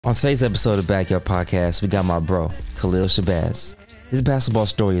On today's episode of Backyard Podcast, we got my bro, Khalil Shabazz. His basketball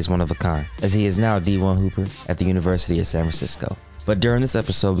story is one of a kind, as he is now a D1 hooper at the University of San Francisco. But during this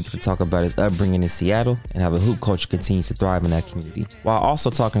episode, we get to talk about his upbringing in Seattle and how the hoop culture continues to thrive in that community, while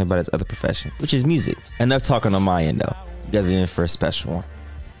also talking about his other profession, which is music. Enough talking on my end, though. You guys are in for a special one.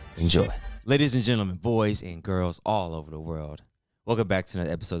 Enjoy. Ladies and gentlemen, boys and girls all over the world, welcome back to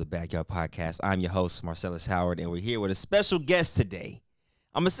another episode of the Backyard Podcast. I'm your host, Marcellus Howard, and we're here with a special guest today.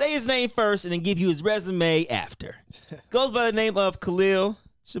 I'm going to say his name first and then give you his resume after. Goes by the name of Khalil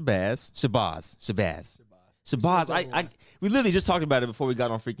Shabazz. Shabazz. We literally just talked about it before we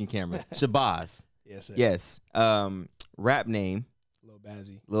got on freaking camera. Shabazz. Yes, sir. Yes. Rap name.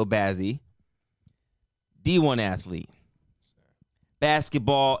 Lil Bazzy. D1 athlete.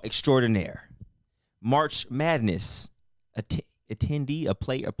 Basketball extraordinaire. March Madness attendee,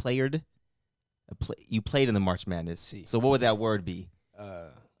 you played in the March Madness. See. So what would that word be?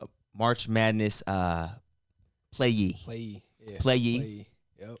 March Madness playee. Playee.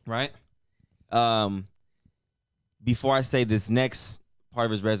 Yep. Right? Before I say this next part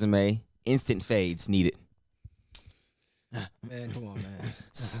of his resume, instant fades needed. Man, come on,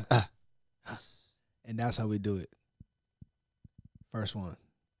 man. And that's how we do it. First one.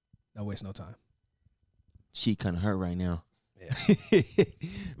 Don't waste no time. She kind of hurt right now. Yeah.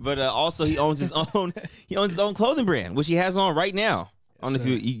 But also he owns his own clothing brand, which he has on right now. I don't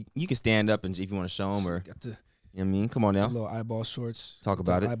know if you can stand up and if you want to show them or got to, you know what I mean? Come on now. little eyeball shorts. Talk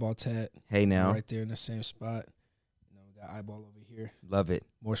about it. Eyeball tat. Hey now. Right there in the same spot. You know, we got eyeball over here. Love it.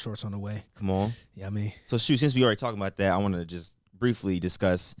 More shorts on the way. Come on. Yeah, I mean. So shoot, since we already talking about that, I want to just briefly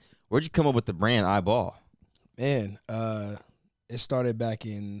discuss where'd you come up with the brand Eyeball? Man, it started back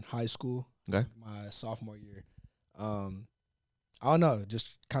in high school. Okay. My sophomore year. I don't know,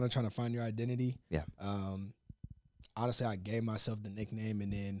 just kind of trying to find your identity. Yeah. Honestly, I gave myself the nickname,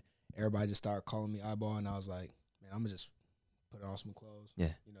 and then everybody just started calling me Eyeball, and I was like, man, I'm going to just put on some clothes. Yeah.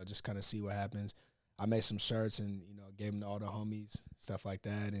 You know, just kind of see what happens. I made some shirts and, you know, gave them to all the homies, stuff like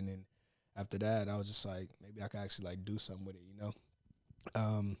that. And then after that, I was just like, maybe I could actually, like, do something with it, you know?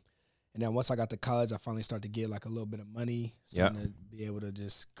 And then once I got to college, I finally started to get, like, a little bit of money, starting to be able to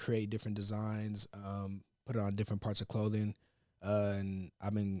just create different designs, put it on different parts of clothing. And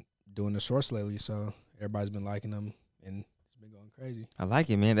I've been doing the shorts lately, so everybody's been liking them, and it's been going crazy. I like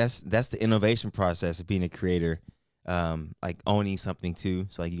it, man. That's the innovation process of being a creator, like owning something too.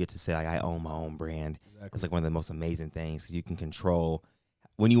 So like you get to say, like, I own my own brand. Exactly. It's like one of the most amazing things because you can control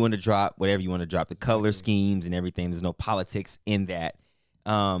when you want to drop whatever you want to drop, the color schemes and everything. There's no politics in that.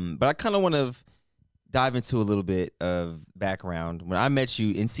 But I kind of want to dive into a little bit of background. When I met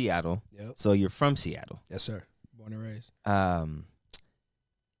you in Seattle, so you're from Seattle. Yes, sir. Born and raised.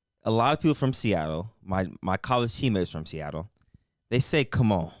 A lot of people from Seattle, my college teammates from Seattle, they say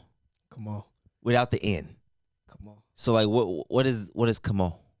come on without the N. Come on. So like what is come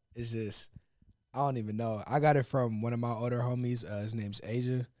on? It's just, I don't even know. I got it from one of my older homies. His name's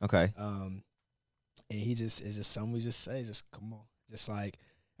Asia. Okay. And it's just something we just say, just come on. Just like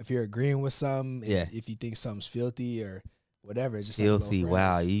if you're agreeing with something, if you think something's filthy or whatever, it's just filthy. Like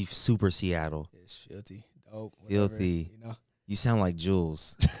wow, you super Seattle. It's filthy. Dope. Whatever, filthy. You know. You sound like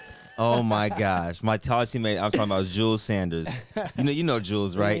Jules. Oh my gosh, my college teammate I'm talking about is Jules Sanders. You know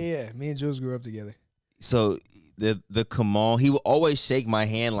Jules, right? Yeah. Me and Jules grew up together. So the come on, he would always shake my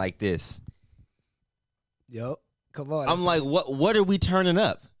hand like this. Yep. Come on. I'm like, what are we turning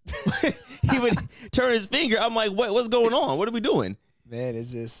up? He would turn his finger. I'm like, what's going on? What are we doing? Man,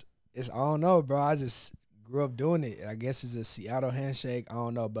 it's I don't know, bro. I just grew up doing it. I guess it's a Seattle handshake. I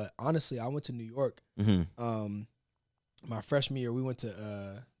don't know, but honestly, I went to New York. Mm-hmm. My freshman year, we went to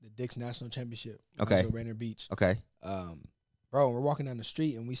the Dick's National Championship. Okay. Rainier Beach. Okay. Bro, we're walking down the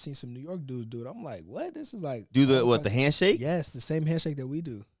street and we seen some New York dudes do it. I'm like, what? This is like do the handshake? Yes, the same handshake that we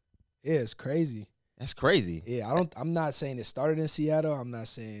do. Yeah, it's crazy. That's crazy. Yeah, I'm not saying it started in Seattle. I'm not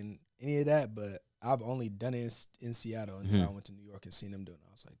saying any of that, but I've only done it in Seattle until I went to New York and seen them doing it.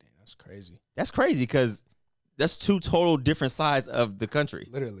 I was like, dang, that's crazy. That's crazy because that's two total different sides of the country.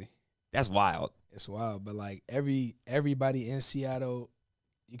 Literally. That's wild. It's wild, but like everybody in Seattle,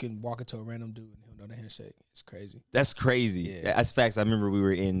 you can walk into a random dude and he'll know the handshake. It's crazy. That's crazy. Yeah. That's facts. I remember we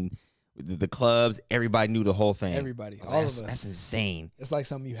were in the clubs. Everybody knew the whole thing. Everybody, all of us. That's insane. It's like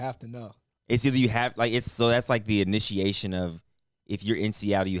something you have to know. It's either you have like it's so that's like the initiation of if you're in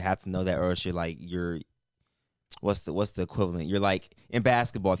Seattle, you have to know that, or else you're what's the equivalent? You're like in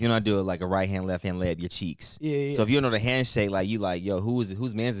basketball. If you're not doing like a right hand, left hand layup, your cheeks. Yeah. So if you don't know the handshake, like you like, yo,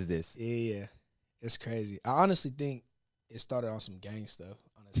 whose man's is this? Yeah. It's crazy. I honestly think it started on some gang stuff,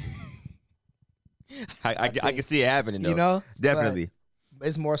 honestly. I can see it happening, though. You know? Definitely. But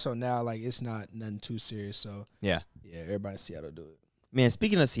it's more so now, like, it's not nothing too serious. So, yeah, everybody in Seattle do it. Man,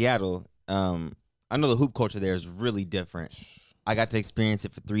 speaking of Seattle, I know the hoop culture there is really different. I got to experience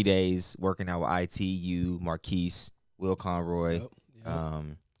it for 3 days, working out with IT, you, Marquise, Will Conroy. Yep.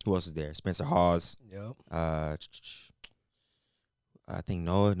 Who else is there? Spencer Hawes. Yep. I think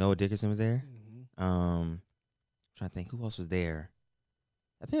Noah Dickerson was there. I'm trying to think who else was there.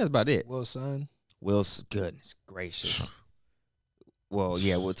 I think that's about it. Will's goodness gracious. Well,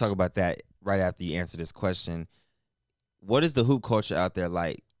 yeah, we'll talk about that right after you answer this question. What is the hoop culture out there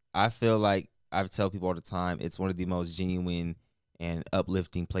like? I feel like I tell people all the time, it's one of the most genuine and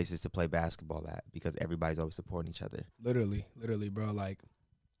uplifting places to play basketball at because everybody's always supporting each other. Literally, bro. Like,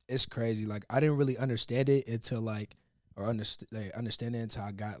 it's crazy. Like, I didn't really understand it until understand it until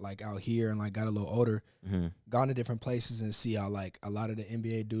I got like out here and like got a little older, gone to different places and see how like a lot of the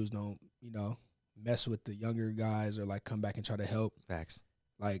NBA dudes don't, mess with the younger guys or like come back and try to help. Facts.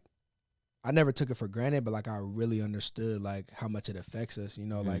 Like, I never took it for granted, but like I really understood like how much it affects us.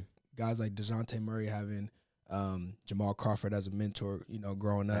 Like guys like DeJounte Murray having Jamal Crawford as a mentor,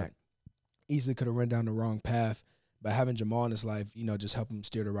 growing up. Easily could have run down the wrong path, but having Jamal in his life, just help him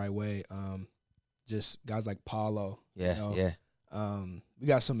steer the right way. Just guys like Paulo. We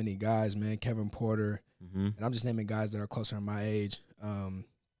got so many guys, man. Kevin Porter. And I'm just naming guys that are closer to my age.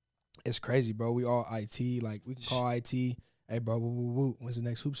 It's crazy, bro. We all IT. Like, we can call IT. Hey, bro, when's the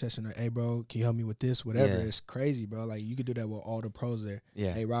next hoop session? Or, hey, bro, can you help me with this? Whatever. It's crazy, bro. Like, you could do that with all the pros there.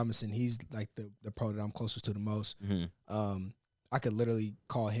 Hey, Robinson, he's like the pro that I'm closest to the most. I could literally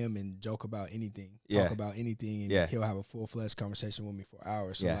call him and joke about anything, talk about anything, and he'll have a full-fledged conversation with me for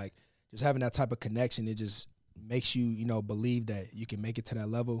hours. So, like, just having that type of connection, it just makes you, believe that you can make it to that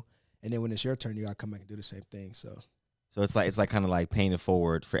level. And then when it's your turn, you got to come back and do the same thing. So it's like kind of like paying it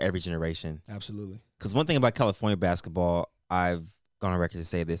forward for every generation. Absolutely. Because one thing about California basketball, I've gone on record to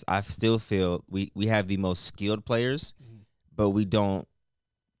say this, I still feel we have the most skilled players, but we don't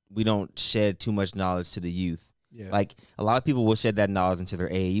shed too much knowledge to the youth. Like, a lot of people will shed that knowledge into their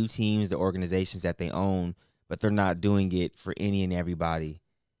AAU teams, the organizations that they own, but they're not doing it for any and everybody.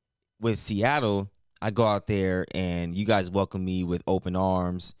 With Seattle, I go out there and you guys welcome me with open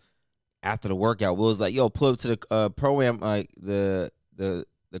arms. After the workout, Will's like, "Yo, pull up to the pro-am, like the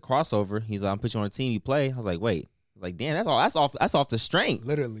crossover." He's like, "I'm putting you on a team, you play." I was like, "Wait." I was like, "Damn, that's off the strength."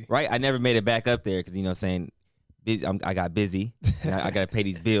 Literally. Right? I never made it back up there because busy. I got busy. I got to pay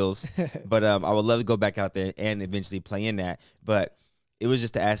these bills. But I would love to go back out there and eventually play in that. But it was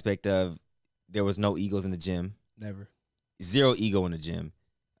just the aspect of there was no egos in the gym. Never. Zero ego in the gym.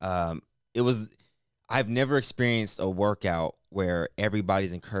 I've never experienced a workout where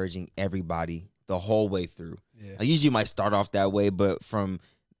everybody's encouraging everybody the whole way through. I usually might start off that way, but from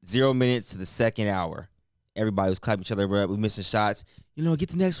 0 minutes to the second hour, everybody was clapping each other up. We're missing shots.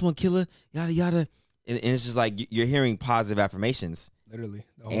 Get the next one, killer. Yada, yada. And it's just like you're hearing positive affirmations. Literally.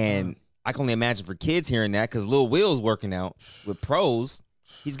 The whole and time. I can only imagine for kids hearing that because Lil Will's working out with pros.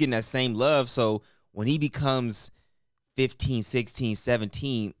 He's getting that same love. So when he becomes 15, 16,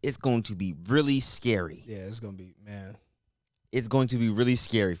 17, it's going to be really scary. Yeah, it's going to be, man. It's going to be really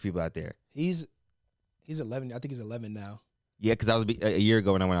scary for people out there. He's 11. I think he's 11 now. Yeah, because that was a year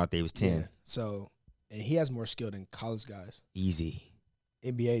ago when I went out there. He was 10. Yeah, so, and he has more skill than college guys. Easy.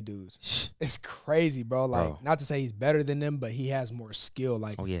 NBA dudes. It's crazy, bro. Like, not to say he's better than them, but he has more skill.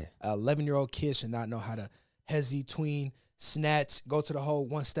 Like, an 11-year-old kid should not know how to hezzy, tween, snatch, go to the hole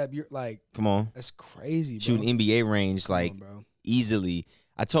one step. You're like, come on. That's crazy, bro. Shooting NBA range, easily.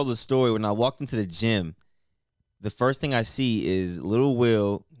 I told the story when I walked into the gym, the first thing I see is Little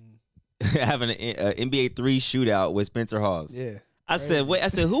Will having an NBA 3 shootout with Spencer Hawes. Yeah. I said,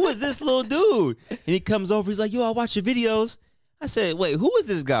 who is this little dude? And he comes over, he's like, "Yo, I watch your videos." I said, "Wait, who is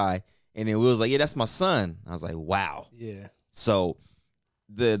this guy?" And then Will's like, "Yeah, that's my son." I was like, wow. Yeah. So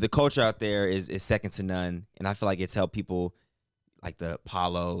the culture out there is second to none. And I feel like it's helped people like the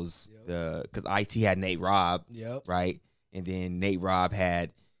Paulos, because IT had Nate Robb, right? And then Nate Robb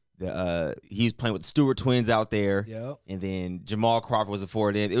had he was playing with the Stewart twins out there. Yep. And then Jamal Crawford was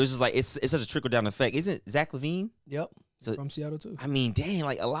afforded. It was just like it's such a trickle down effect. Isn't Zach LaVine? Yep. So, from Seattle too. I mean, dang,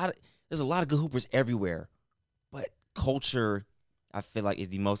 like there's a lot of good hoopers everywhere. But culture, I feel like, is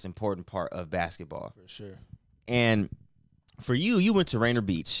the most important part of basketball. For sure. And for you went to Rainier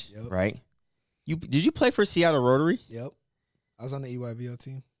Beach, right? Did you play for Seattle Rotary? Yep. I was on the EYBL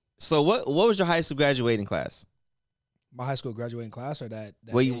team. So what was your high school graduating class? My high school graduating class or that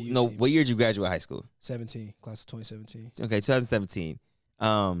what year did you graduate high school? 17, class of 2017. Okay, 2017.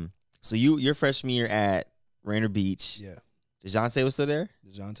 So your freshman year at Rainier Beach. Yeah. DeJounte was still there?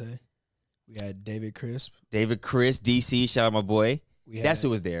 DeJounte. We had David Crisp. DC, shout out my boy. That's who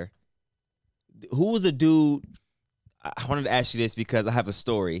was there. Who was the dude? I wanted to ask you this because I have a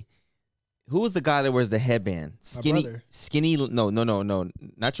story. Who was the guy that wears the headband? Skinny. No,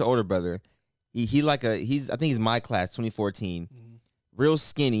 not your older brother. He's I think he's my class, 2014. Mm-hmm. Real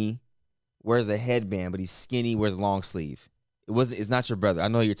skinny, wears a headband, but he's skinny, wears long sleeve. It's not your brother. I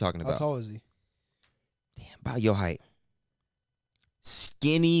know who you're talking about. How tall is he? Damn, about your height.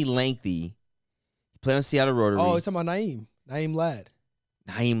 Skinny, lengthy. He played on Seattle Rotary. Oh, you're talking about Naeem Ladd.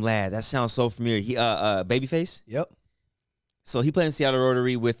 Naeem Ladd. That sounds so familiar. He Babyface? Yep. So he played in Seattle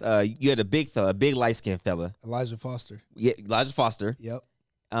Rotary with you had a big fella, a big light-skinned fella. Elijah Foster. Yeah, Elijah Foster. Yep.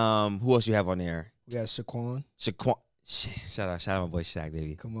 Who else you have on there? We got Shaquan. Shout out my boy Shaq,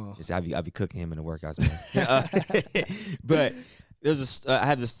 baby. Come on. I'll be cooking him in the workouts, man. But I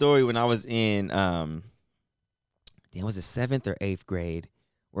had the story when I was in was it 7th or 8th grade?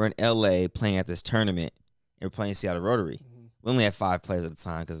 We're in LA playing at this tournament and we're playing Seattle Rotary. Mm-hmm. We only had 5 players at the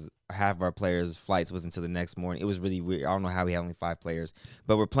time because half of our players' flights was until the next morning. It was really weird. I don't know how we had only 5 players,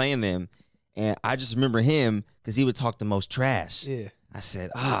 but we're playing them, and I just remember him because he would talk the most trash. Yeah. I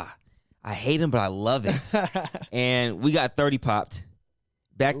said, I hate him, but I love it. And we got 30 popped.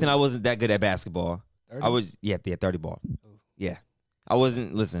 Back then, I wasn't that good at basketball. 30? I was 30 ball. Ooh. Yeah, I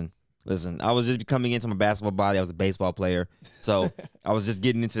wasn't. Listen. I was just coming into my basketball body. I was a baseball player, so I was just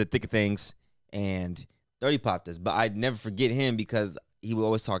getting into the thick of things, and 30 popped us. But I'd never forget him because he would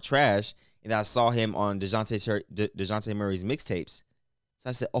always talk trash, and I saw him on DeJounte Murray's mixtapes. So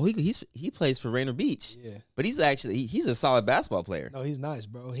I said, "Oh, he plays for Rainier Beach." Yeah, but he's a solid basketball player. No, he's nice,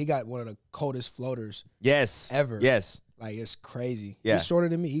 bro. He got one of the coldest floaters. Yes, ever. Yes, like it's crazy. Yeah, he's shorter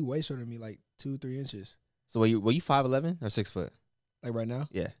than me. He way shorter than me, like 2-3 inches. So were you 5'11" or 6 foot? Like right now?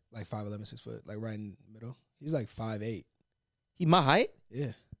 Yeah, like 5'11", 6 foot, like right in the middle. He's like 5'8". He my height?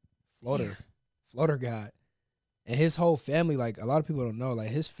 Yeah, floater guy. And his whole family, like a lot of people don't know, like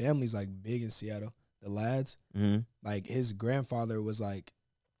his family's like big in Seattle. The Ladds, like his grandfather was like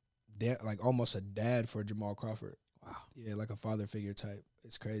almost a dad for Jamal Crawford. Wow. Yeah, like a father figure type.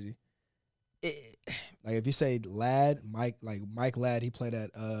 It's crazy. Like if you say Ladd, Mike Ladd, he played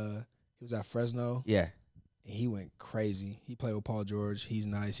at he was at Fresno. Yeah. And he went crazy. He played with Paul George. He's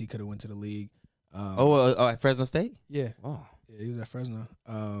nice. He could have went to the league. At Fresno State? Yeah. Oh. Yeah, he was at Fresno.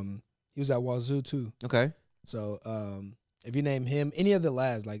 He was at Wazoo too. Okay. So if you name him, any of the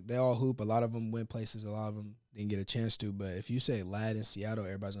Ladds, like they all hoop. A lot of them went places. A lot of them didn't get a chance to. But if you say Ladd in Seattle,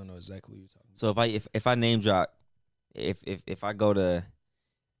 everybody's gonna know exactly who you're talking about. So if I name drop, if I go to,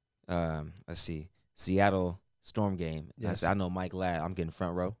 let's see, Seattle Storm game, yes. I know Mike Ladd. I'm getting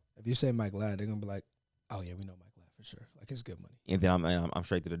front row. If you say Mike Ladd, they're gonna be like, oh yeah, we know Mike Ladd for sure. Like it's good money. And then I'm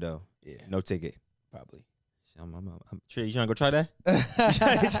straight to the door. Yeah. No ticket. Probably. I'm sure you trying to go try that?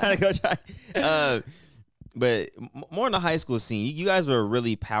 you trying to go try? But more in the high school scene, you guys were a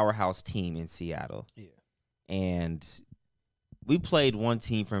really powerhouse team in Seattle. Yeah. And we played one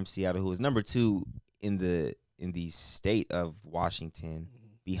team from Seattle who was number 2 in the state of Washington,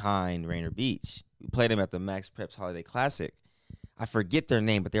 behind Rainier Beach. We played them at the Max Preps Holiday Classic. I forget their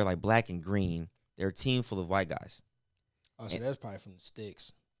name, but they're like black and green. They're a team full of white guys. Oh, so that's probably from the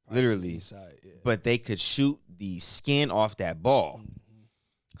sticks. Literally. Side, yeah. But they could shoot the skin off that ball. Mm-hmm.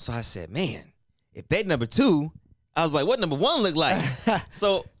 So I said, man, if they number 2, I was like, what number 1 look like?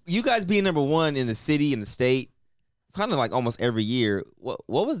 So you guys being number 1 in the city, in the state, kind of like almost every year, what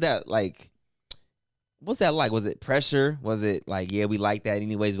was that like? What's that like? Was it pressure? Was it like, yeah, we like that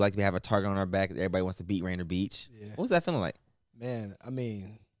anyways? We like to have a target on our back. Everybody wants to beat Rainier Beach. Yeah. What was that feeling like? Man, I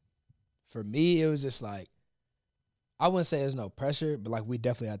mean, for me, it was just like, I wouldn't say there's no pressure, but like we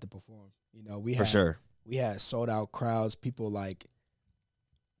definitely had to perform. You know, we had sold out crowds, people like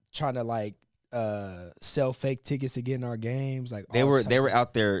trying to like sell fake tickets to get in our games. Like they were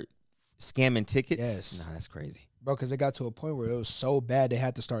out there scamming tickets. Yes, nah, that's crazy, bro. Because it got to a point where it was so bad they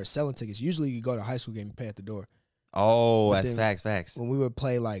had to start selling tickets. Usually, you go to a high school game, you pay at the door. Oh, but that's facts. When we would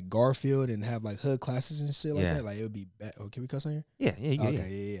play like Garfield and have like hood classes and shit like that, like it would be bad. Oh, can we cuss on here? Yeah.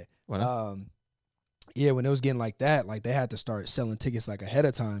 Okay, yeah. What yeah, when it was getting like that, like they had to start selling tickets like ahead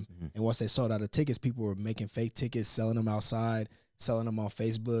of time. Mm-hmm. And once they sold out of tickets, people were making fake tickets, selling them outside, selling them on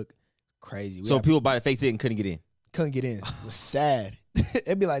Facebook. Crazy. So people bought a fake ticket and couldn't get in? Couldn't get in. It was sad.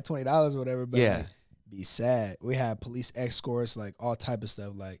 It'd be like $20 or whatever, but like, be sad. We had police escorts, like all type of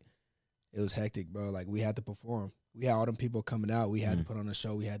stuff. Like it was hectic, bro. Like we had to perform. We had all them people coming out. We had to put on a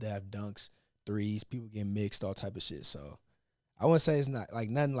show. We had to have dunks, threes, people getting mixed, all type of shit. So I wouldn't say it's not like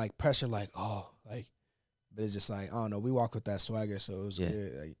nothing like pressure, like, oh, like, but it's just like, I don't know. We walked with that swagger, so it was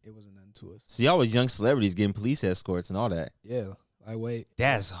good. Like, it wasn't nothing to us. So y'all was young celebrities getting police escorts and all that. Yeah, lightweight.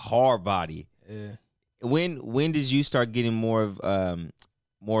 That's hard body. Yeah. when did you start getting more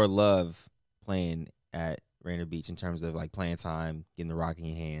love playing at Rainier Beach in terms of like playing time, getting the rock in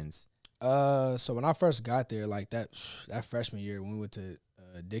your hands? So when I first got there, like that freshman year when we went to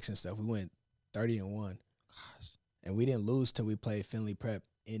Dixon stuff, we went 30-1. Gosh. And we didn't lose till we played Findlay Prep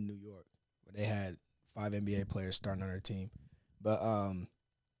in New York, where they had 5 NBA players starting on their team. But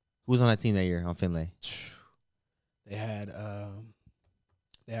who was on that team that year on Findlay? They had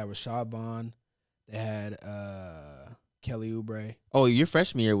Rashad Vaughn. They had Kelly Oubre. Oh, your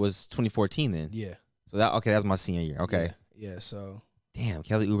freshman year was 2014 then. Yeah. So that was my senior year. Okay. Yeah. So. Damn,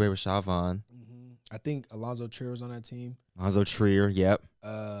 Kelly Oubre, Rashad Vaughn. I think Alonzo Trier was on that team. Alonzo Trier, yep.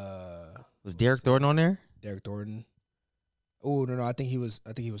 Was Derek Thornton on there? Derek Thornton. Oh no, I think he was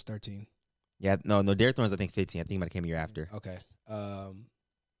 13. Yeah, no, Derek Thornton's I think 15. I think he might have came a year after. Okay.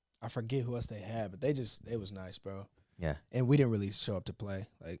 I forget who else they had, but they was nice, bro. Yeah. And we didn't really show up to play.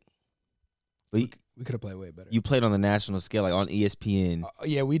 Like, we could have played way better. You played on the national scale, like on ESPN.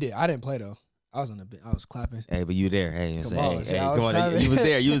 Yeah, we did. I didn't play though. I was on the bench. I was clapping. Hey, but you there? Hey, come on. You was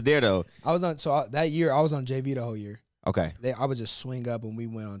there. You was there though. I was on. So that year, I was on JV the whole year. Okay. I would just swing up when we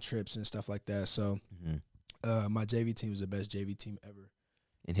went on trips and stuff like that. So, my JV team was the best JV team ever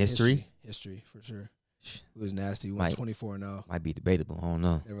in history. History for sure. It was nasty. We went 24-0. Might be debatable. I don't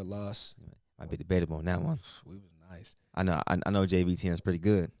know. Never lost. Might be debatable on that one. We was nice. I know a JV team that's pretty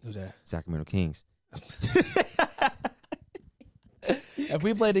good. Who's that? Sacramento Kings. If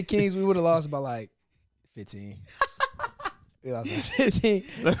we played the Kings, we would have lost by like 15. We lost by 15.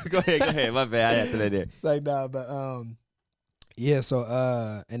 Go ahead. My bad. I had to that there. It's like, nah, but yeah. So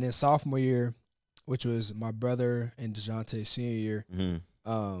and then sophomore year, which was my brother and DeJounte's senior year,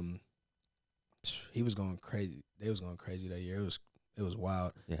 he was going crazy. They was going crazy that year. It was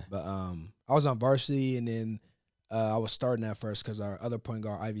wild. Yeah. But I was on varsity, and then I was starting at first because our other point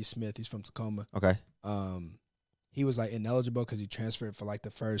guard, Ivy Smith, he's from Tacoma. Okay. He was like ineligible because he transferred for like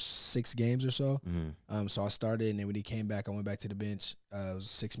the first 6 games or so. So I started, and then when he came back, I went back to the bench. I was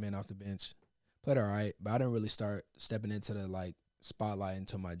 6 men off the bench. Played all right, but I didn't really start stepping into the like spotlight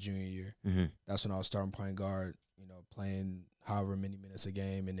until my junior year. That's when I was starting point guard, playing however many minutes a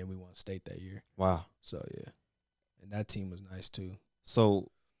game, and then we won state that year. Wow. So yeah, and that team was nice too.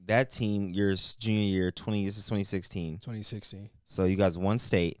 So that team, your junior year, this is 2016. 2016. So you guys won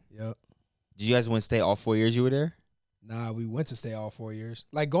state. Yep. Did you guys win state all 4 years you were there? Nah, we went to state all 4 years.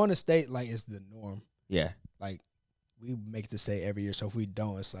 Like going to state, like is the norm. Yeah. Like we make the state every year. So if we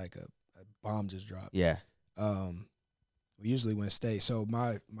don't, it's like a bomb just dropped. Yeah. We usually win state. So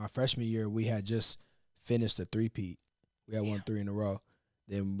my freshman year, we had just finished a 3-peat. We had won 3 in a row.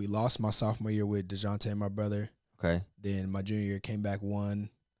 Then we lost my sophomore year with DeJounte and my brother. Okay. Then my junior year came back, won.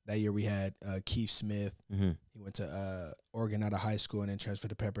 That year we had Keith Smith. He went to Oregon out of high school and then transferred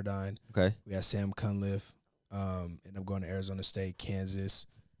to Pepperdine. Okay. We had Sam Cunliffe. Ended up going to Arizona State, Kansas,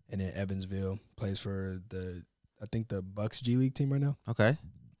 and then Evansville. Plays for I think the Bucks G League team right now. Okay.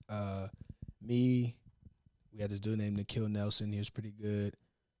 We had this dude named Nikhil Nelson. He was pretty good.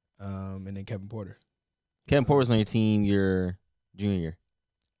 And then Kevin Porter. Kevin Porter was on your team your junior year.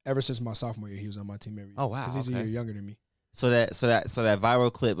 Ever since my sophomore year, he was on my team every year. Oh wow! Because he's a year younger than me. So that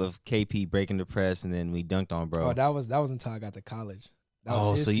viral clip of KP breaking the press and then we dunked on bro. Oh, that was until I got to college. That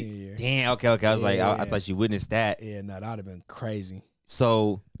was his senior year. Damn. Okay. I was I thought you witnessed that. Yeah. No, that would have been crazy.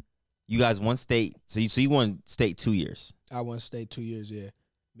 So you guys won state. So you won state 2 years. I won state 2 years. Yeah.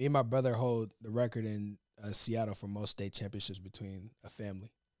 Me and my brother hold the record in Seattle for most state championships between a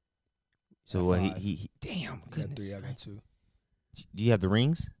family. So he damn. He got 3. I got 2. Do you have the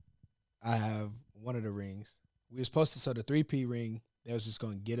rings? I have one of the rings. We were supposed to, so the 3-peat ring, they was just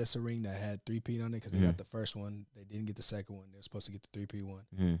going to get us a ring that had 3-peat on it because they got the first one. They didn't get the second one. They were supposed to get the 3-peat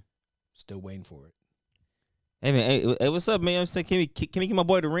one. Still waiting for it. Hey, man. Hey, what's up, man? I'm saying, can we get my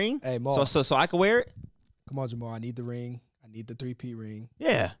boy the ring? Hey, Maul. So I can wear it? Come on, Jamal. I need the ring. I need the 3-peat ring.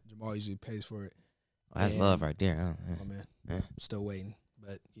 Yeah. Jamal usually pays for it. Oh, that's love right there. Oh, man. I'm still waiting.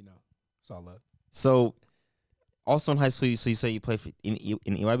 But, it's all love. So, also in high school, so you say you play in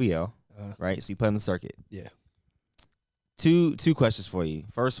EYBL, right? So you play on the circuit. Yeah. Two questions for you.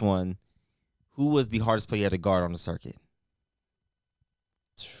 First one, who was the hardest player you had to guard on the circuit?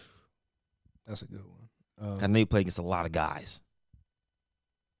 That's a good one. I know you played against a lot of guys.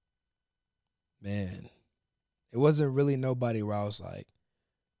 Man, it wasn't really nobody where I was like,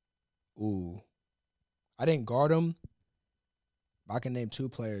 ooh. I didn't guard them, but I can name 2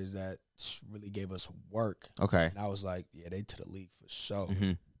 players that really gave us work. Okay. And I was like, yeah, they to the league for sure.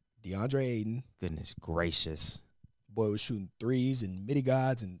 DeAndre Ayton. Goodness gracious. Boy was shooting threes and midi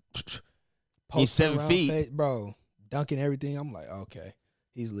gods and he's 7 feet. bro, dunking everything. I'm like, okay.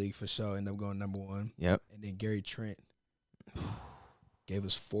 He's league for sure. Ended up going #1. Yep. And then Gary Trent gave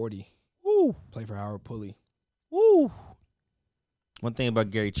us 40. Woo. Played for Howard Pulley. Woo. One thing about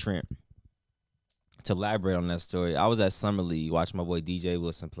Gary Trent, to elaborate on that story, I was at Summer League watching my boy DJ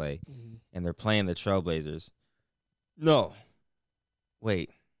Wilson play, and they're playing the Trailblazers. No. Wait.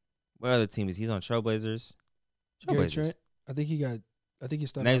 What other team is he? He's on Trailblazers? Gary Trent? I think he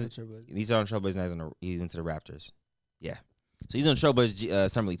started on the Trailblazers. He's on Trailblazers, and he went to the Raptors. Yeah. So he's on Trailblazers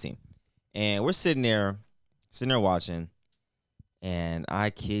Summer League team. And we're sitting there watching, and I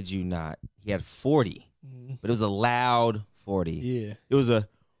kid you not, he had 40. But it was a loud 40. Yeah. It was a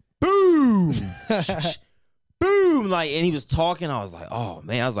boom. Boom. Like, and he was talking. I was like, oh,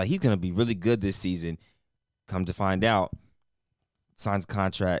 man. I was like, he's going to be really good this season. Come to find out, signs a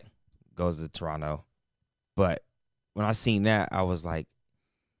contract, goes to Toronto. But when I seen that, I was like,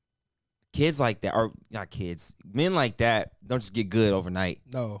 kids like that, or not kids, men like that don't just get good overnight.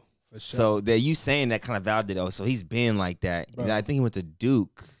 No, for sure. So that you saying that kind of validated, oh, so he's been like that. Bro. I think he went to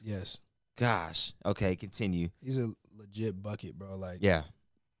Duke. Yes. Gosh. Okay, continue. He's a legit bucket, bro. Like, yeah.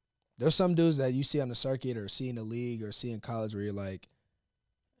 There's some dudes that you see on the circuit or see in the league or see in college where you're like,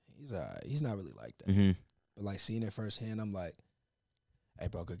 he's all right. He's not really like that. But, like, seeing it firsthand, I'm like, hey,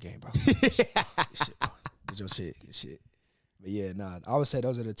 bro, good game, bro. Good shit, bro. Get your shit. Good shit. But, yeah, nah, I would say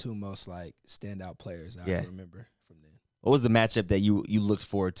those are the two most, like, standout players I remember from then. What was the matchup that you looked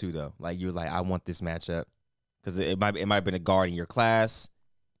forward to, though? Like, you were like, I want this matchup. Because it might have been a guard in your class,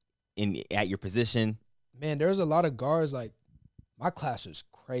 at your position. Man, there's a lot of guards. Like, my class was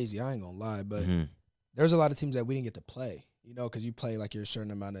crazy. I ain't going to lie. But there's a lot of teams that we didn't get to play, you know, because you play, like, your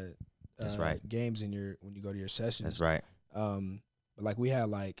certain amount of That's right. games when you go to your sessions. That's right. But, like, we had,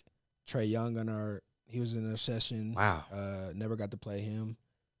 like, Trey Young he was in our session. Wow. Never got to play him.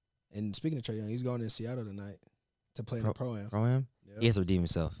 And speaking of Trey Young, he's going to Seattle tonight to play in the Pro-Am. Pro-Am? Yep. He has to redeem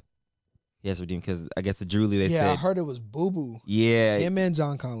himself. He has to redeem because I guess the Drew League, they said. Yeah, I heard it was Boo-Boo. Yeah. Him and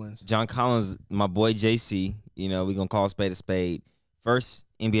John Collins. John Collins, my boy JC, you know, we're going to call a spade a spade. First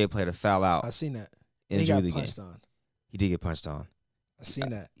NBA player to foul out. I seen that. In he the Drew got League punched game. on. He did get punched on. I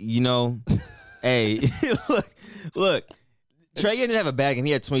seen that. You know, hey, look, Trey Young didn't have a bag and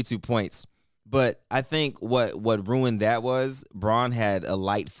he had 22 points. But I think what ruined that was Braun had a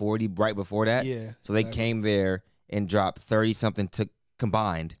light 40 right before that. Yeah. So they came there and dropped 30-something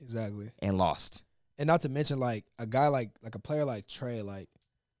combined. Exactly. And lost. And not to mention, like, a guy like a player like Trey, like,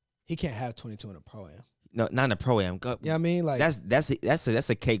 he can't have 22 in a Pro-Am. No, not in a Pro-Am. You know what I mean? Like, that's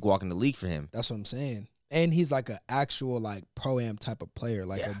a cakewalk in the league for him. That's what I'm saying. And he's like an actual, like, Pro-Am type of player,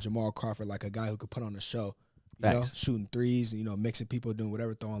 like a Jamal Crawford, like a guy who could put on a show. You know, shooting threes, you know, mixing people, doing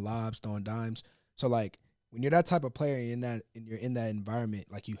whatever, throwing lobs, throwing dimes. So, like, when you're that type of player and you're in that environment,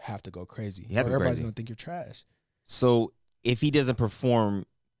 like, you have to go crazy. Everybody's going to think you're trash. So, if he doesn't perform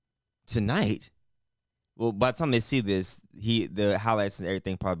tonight, well, by the time they see this, the highlights and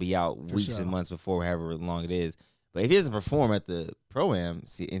everything probably be out weeks and months before, however long it is. But if he doesn't perform at the Pro-Am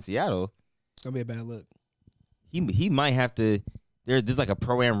in Seattle, it's going to be a bad look. He might have to. There's like a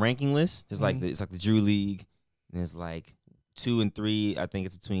Pro-Am ranking list. There's like it's like the Drew League. And there's like 2 and 3. I think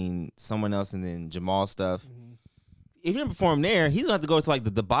it's between someone else and then Jamal stuff. If he didn't perform there, he's gonna have to go to like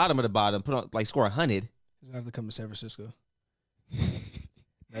the bottom of the bottom, put on like score 100. He's gonna have to come to San Francisco.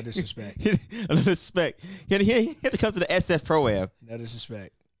 No disrespect. No disrespect. He had to come to the SF Pro-Am. No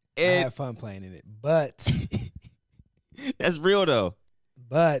disrespect. I had fun playing in it, but that's real though.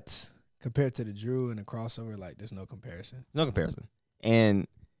 But compared to the Drew and the crossover, like, there's no comparison. There's no comparison. And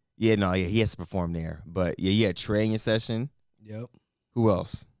he has to perform there. But yeah, you had Trey in your session. Yep. Who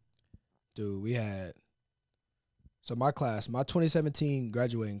else? Dude, we had my class, my 2017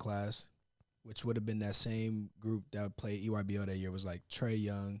 graduating class, which would have been that same group that played EYBL that year, was like Trey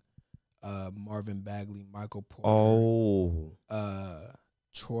Young, Marvin Bagley, Michael Porter,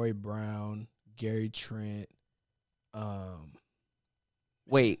 Troy Brown, Gary Trent.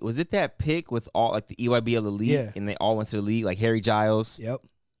 Wait, was it that pick with all like the EYBL elite? Yeah. And they all went to the league, like Harry Giles? Yep.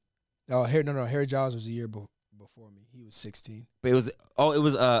 Oh, Harry Giles was a year before me. He was 16. But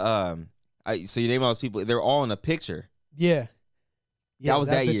so you name all those people, they're all in a picture. Yeah. That was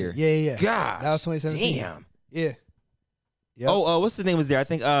that year. Yeah. God. That was 2017. Damn. Yeah. Yep. Oh, what's his name was there? I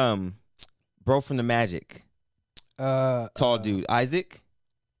think bro from the Magic. Tall dude. Isaac?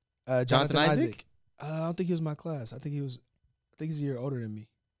 Jonathan Isaac. I don't think he was my class. I think he's a year older than me.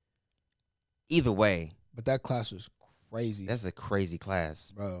 Either way. But that class was crazy. That's a crazy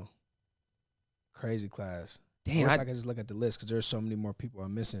class. Bro. Crazy class. Damn. I can just look at the list because there's so many more people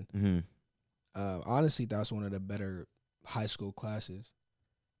I'm missing. Honestly, that's one of the better high school classes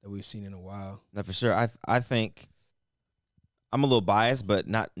that we've seen in a while. No, for sure. I think I'm a little biased, but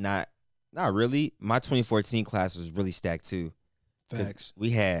not really. My 2014 class was really stacked too. Facts.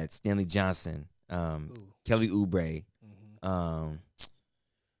 We had Stanley Johnson, Kelly Oubre,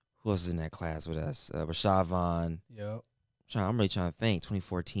 who else is in that class with us? Rashad Vaughn. Yep. I'm really trying to think.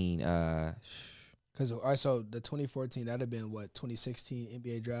 2014. Because so the 2014 that'd have been what 2016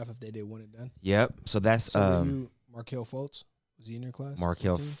 NBA draft if they did one and done. Yep. So that's So were you Markelle Fultz? Was he in your class?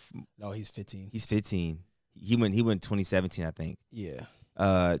 Markelle. No, he's 15. He's 15. He went 2017, I think. Yeah.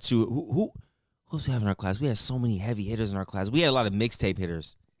 Who's we have in our class? We had so many heavy hitters in our class. We had a lot of mixtape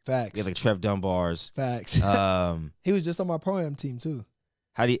hitters. Facts. We had like Trev Dunbars. Facts. He was just on my pro-am team too.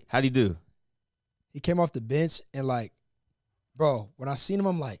 How'd he do? He came off the bench and like, bro, when I seen him,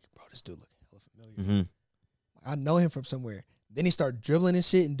 I'm like, bro, this dude look hella familiar. Mm-hmm. I know him from somewhere. Then he started dribbling and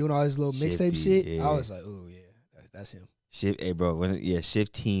shit and doing all his little mixtape shit. Yeah. I was like, oh yeah, that's him. Hey bro,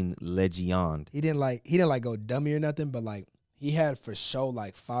 shift team legend. He didn't like go dummy or nothing, but like he had for sure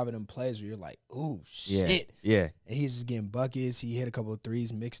like 5 of them plays where you're like, ooh shit. Yeah. And he's just getting buckets. He hit a couple of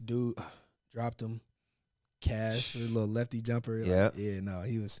threes, mixed dude, dropped them. Cash with a little lefty jumper. Yeah. Like, yeah, no,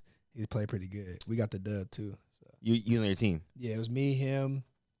 he played pretty good. We got the dub too. So. You was on your team? Yeah, it was me, him,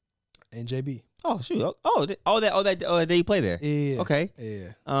 and JB. Oh shoot! That day you play there? Yeah. Okay.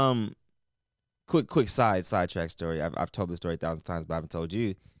 Yeah. Quick sidetrack story. I've told this story 1,000 times, but I haven't told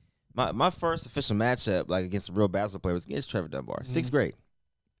you. My first official matchup, like against a real basketball player, was against Trevor Dunbar, 6th grade.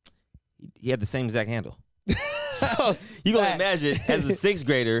 He had the same exact handle. So you gonna imagine as a 6th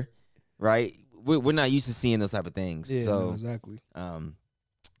grader, right? We're not used to seeing those type of things. Yeah, so no, exactly.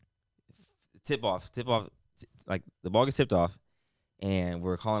 Tip off. Like the ball gets tipped off, and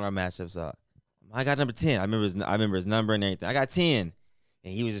we're calling our matchups up. I got number 10. I remember his number and everything. I got 10,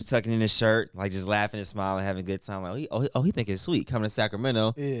 and he was just tucking in his shirt, like just laughing and smiling, having a good time. Like, he think it's sweet coming to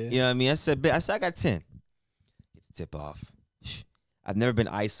Sacramento. Yeah. You know what I mean? I said I got 10. Get the tip off. I've never been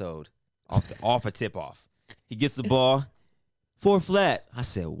ISO'd off a tip off. He gets the ball, 4 flat. I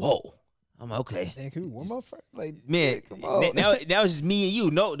said, whoa. I'm like, okay. Man, can we warm up first? Like, man, now it's just me and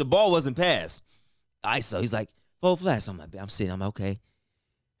you. No, the ball wasn't passed. ISO. He's like, 4 flats. I'm like, I'm sitting. I'm like, okay.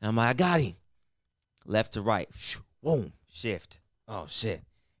 And I'm like, I got him. Left to right. Boom. Shift. Oh, shit.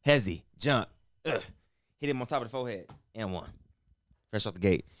 Hezzy. Jump. Hit him on top of the forehead. And 1. Fresh off the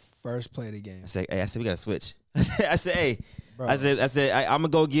gate. First play of the game. I said, we got to switch. I said, hey. Bro. I said, I'm going to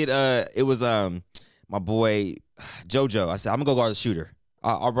go get, it was my boy, JoJo. I said, I'm going to go guard the shooter.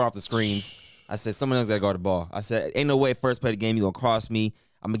 I'll run off the screens. I said, someone else got to guard the ball. I said, ain't no way first play of the game you going to cross me.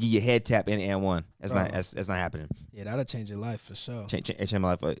 I'm going to give you a head tap and 1. That's not happening. Yeah, that'll change your life for sure. It changed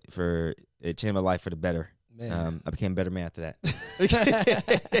my life for the better. Man. I became a better man after that.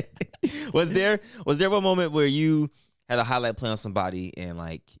 Was there one moment where you had a highlight play on somebody and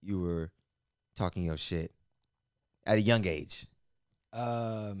like you were talking your shit at a young age?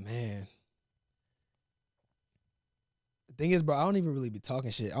 Man. The thing is, bro, I don't even really be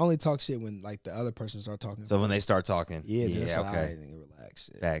talking shit. I only talk shit when like the other person start talking. So when they start talking, yeah, okay, like, all right, nigga, relax.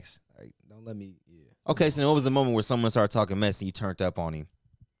 Shit. Facts. Like, don't let me. Yeah. Okay, so then what was the moment where someone started talking mess and you turned up on him?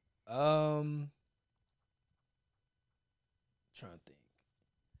 Trying to think.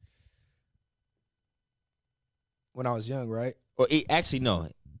 When I was young, right? Or actually, no.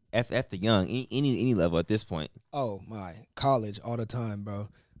 F the young, any level at this point. Oh my, college all the time, bro.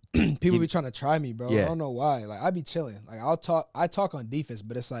 People be trying to try me, bro. Yeah. I don't know why. Like I be chilling. Like I talk on defense,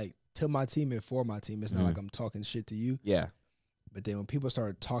 but it's like to my team and for my team. It's not like I'm talking shit to you. Yeah. But then when people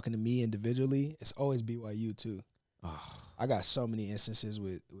start talking to me individually, it's always BYU too. Oh. I got so many instances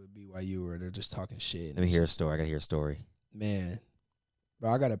with BYU where they're just talking shit. Let me hear a story. I gotta hear a story. Man,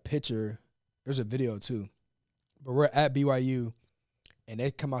 bro, I got a picture. There's a video too. But we're at BYU, and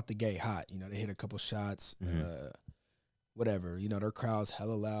they come out the gate hot. You know, they hit a couple shots. Whatever. You know, their crowd's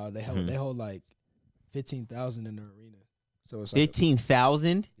hella loud. They hold like 15,000 in their arena. So it's like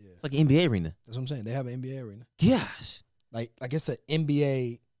 15,000? Yeah. It's like an NBA arena. That's what I'm saying. They have an NBA arena. Gosh. Like it's an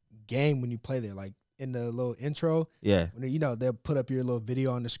NBA game when you play there. Like in the little intro. Yeah. When they'll put up your little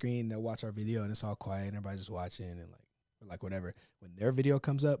video on the screen. They'll watch our video and it's all quiet. And everybody's just watching and like whatever. When their video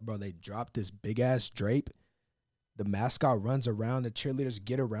comes up, bro, they drop this big ass drape. The mascot runs around. The cheerleaders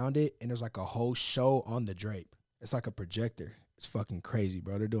get around it, and there's like a whole show on the drape. It's like a projector. It's fucking crazy,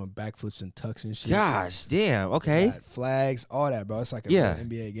 bro. They're doing backflips and tucks and shit. Gosh, damn. Okay. Flags, all that, bro. It's like a real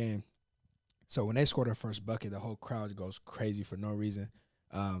NBA game. So when they score their first bucket, the whole crowd goes crazy for no reason.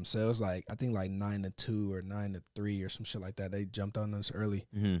 So it was like, I think like 9-2 or 9-3 or some shit like that. They jumped on us early.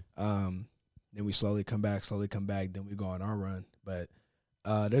 Then we slowly come back. Then we go on our run. But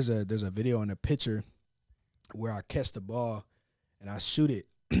there's a video and a picture where I catch the ball and I shoot it.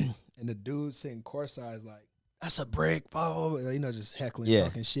 And the dude sitting courtside is like, that's a brick, blah, blah, blah. You know, just heckling,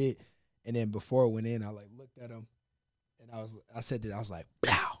 talking shit. And then before it went in, I like looked at him, and I was like,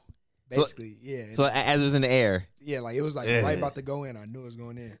 wow. Basically, So as it was in the air. Yeah, like it was like right about to go in. I knew it was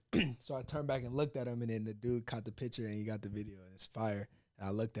going in. So I turned back and looked at him, and then the dude caught the picture, and he got the video, and it's fire. And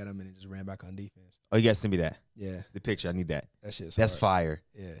I looked at him, and it just ran back on defense. Oh, you guys send me that? Yeah. The picture, I need that. That shit's That's hard. fire.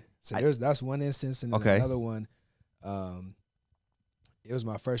 Yeah. So that's one instance, and then another one. It was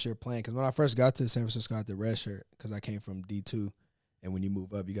my first year playing, because when I first got to San Francisco, I had the red shirt because I came from D2, and when you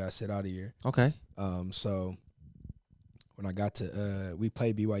move up, you got to sit out a year. Okay. So when I got to, we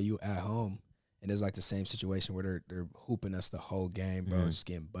played BYU at home, and it's like the same situation where they're hooping us the whole game, bro, just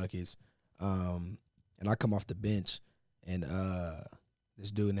getting buckets. And I come off the bench, and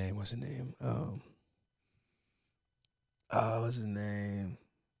this dude name, what's his name? What's his name?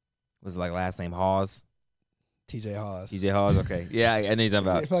 Was it like last name Hawes? TJ Hawes. TJ Hawes, okay. Yeah, I know he's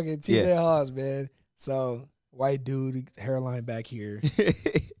about. Fucking TJ Hawes, man. So, white dude, hairline back here,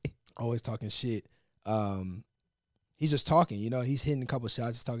 always talking shit. He's just talking, you know. He's hitting a couple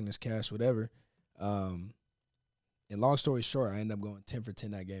shots, he's talking his cash, whatever. And long story short, I ended up going 10 for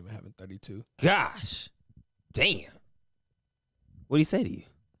 10 that game and having 32. Gosh. Damn. What did he say to you?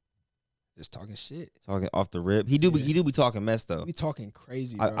 Just talking shit. Talking off the rip. He do be talking mess though. He be talking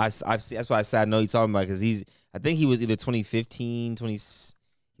crazy, bro. I've seen, that's why I said I know you're talking about, because I think he was either 2015, he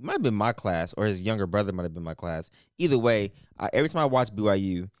might have been my class, or his younger brother might have been my class. Either way, every time I watch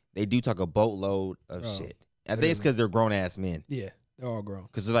BYU, they do talk a boatload of shit. I think it's because they're grown ass men. Yeah, they're all grown.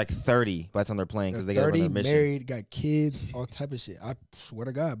 Because they're like 30 by the time they're playing, because they got 30, their mission. married, got kids, all type of shit. I swear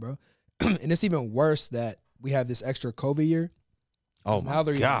to God, bro. And it's even worse that we have this extra COVID year. Oh my now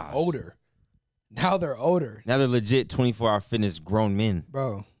they're even older. Now they're older. Now they're legit 24-hour fitness grown men.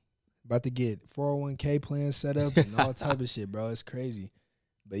 Bro, about to get 401k plans set up and all type of shit, bro. It's crazy.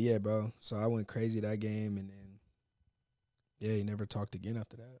 But yeah, bro. So I went crazy that game, and then, yeah, he never talked again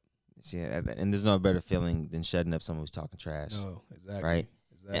after that. Yeah, and there's no better feeling than shutting up someone who's talking trash. No, exactly. Right?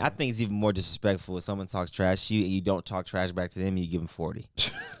 Exactly. And I think it's even more disrespectful if someone talks trash to you and you don't talk trash back to them and you give them 40.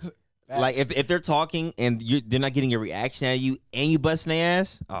 Like, if they're talking and they're not getting a reaction out of you and you busting their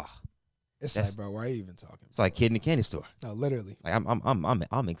ass, it's like, bro, why are you even talking? It's like kid in the candy store. No, literally. Like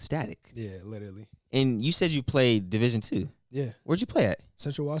I'm ecstatic. Yeah, literally. And you said you played Division II. Yeah. Where'd you play at?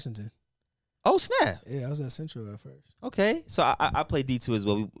 Central Washington. Oh snap! Yeah, I was at Central at first. Okay, so I played D2 as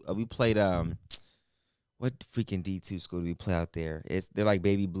well. We played what freaking D2 school do we play out there? They're like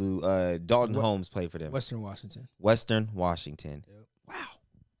baby blue. Dalton Holmes played for them. Western Washington. Western Washington. Yep. Wow.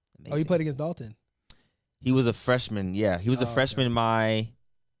 Amazing. Oh, you played against Dalton? He was a freshman. Yeah, he was a freshman. Okay.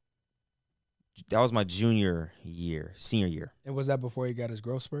 That was my senior year. And was that before he got his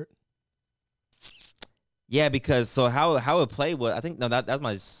growth spurt? Yeah, because so how it played was, I think that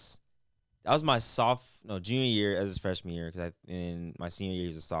was my junior year as his freshman year, because in my senior year he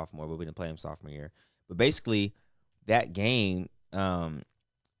was a sophomore, but we didn't play him sophomore year. But basically, that game, I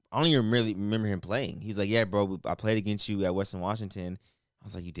don't even really remember him playing. He's like, yeah, bro, I played against you at Western Washington. I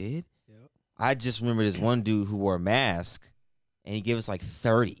was like, you did? Yep. I just remember this one dude who wore a mask, and he gave us like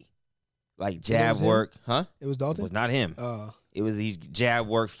 30. Like jab work, huh? It was Dalton? It was not him. It was these jab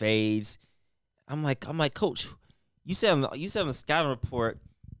work fades. I'm like, Coach, you said on the scouting report,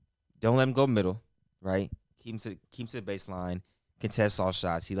 don't let him go middle, right? Keep him to the baseline, contest all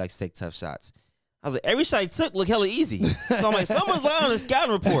shots. He likes to take tough shots. I was like, every shot he took looked hella easy. So I'm like, someone's lying on the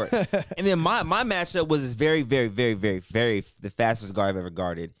scouting report. And then my matchup was this very, very, very, very, very the fastest guard I've ever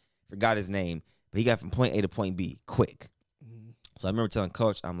guarded. Forgot his name, but he got from point A to point B quick. Mm-hmm. So I remember telling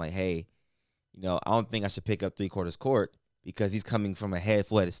Coach, I'm like, hey, I don't think I should pick up 3/4 court because he's coming from a head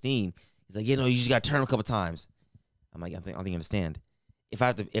full head of steam. He's like, you just got to turn him a couple times. I'm like, I don't think you understand. If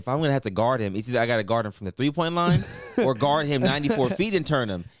I'm gonna have to guard him, it's either I gotta guard him from the 3-point line or guard him 94 feet and turn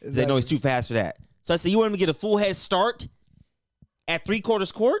him. Exactly. They know he's too fast for that. So I said, you want him to get a full head start at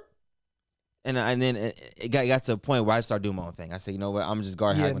 3/4 court? And then it got to a point where I started doing my own thing. I said, you know what, I'm just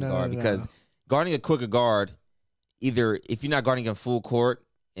guard how I want to guard, because guarding a quicker guard, either if you're not guarding him full court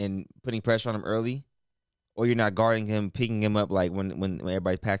and putting pressure on him early, or you're not guarding him, picking him up like when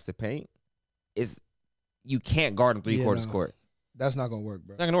everybody packs the paint, you can't guard him 3/4 court. That's not gonna work,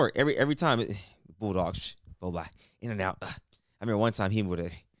 bro. It's not gonna work every time. Bulldogs, in and out. I remember one time he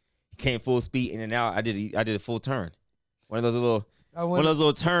came full speed in and out. I did a full turn, one of those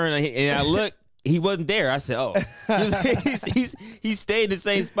little turn, and I looked. He wasn't there. I said, "Oh, he stayed in the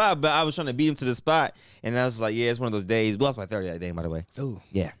same spot," but I was trying to beat him to the spot, and I was like, "Yeah, it's one of those days." We lost by 30 that day, by the way. Oh,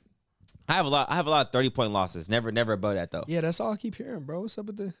 yeah. I have a lot of 30-point losses. Never above that though. Yeah, that's all I keep hearing, bro. What's up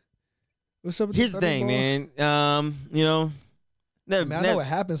with the Here's the thing, man. I know it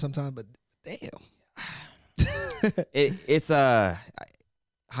happens sometimes, but damn. It's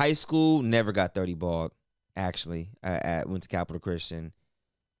high school never got 30 ball. Actually, I went to Capital Christian,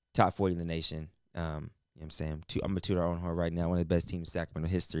 top 40 in the nation. You know what I'm saying? I'm a toot our own horn right now. One of the best teams in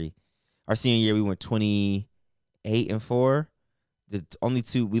Sacramento history. Our senior year, we went 28-4.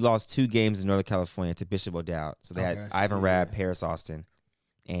 We lost 2 games in Northern California to Bishop O'Dowd. So they had Ivan Rabb, Paris Austin,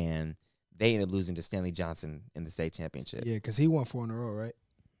 and they ended up losing to Stanley Johnson in the state championship. Yeah, because he won 4 in a row, right?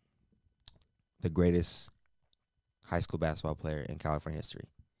 The greatest high school basketball player in California history.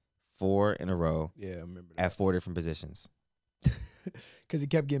 4 in a row. Yeah, I remember that. At 4 different positions. Because he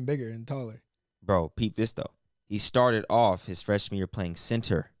kept getting bigger and taller. Bro, peep this, though. He started off his freshman year playing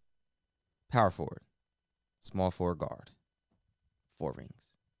center, power forward, small forward guard, 4 rings.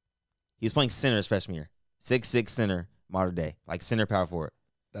 He was playing center his freshman year. 6'6" center, modern day. Like center, power forward.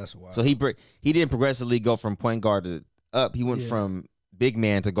 That's wild. So he didn't progressively go from point guard to up. He went from big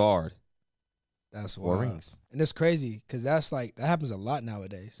man to guard. That's 4 wild. rings. And it's crazy because that happens a lot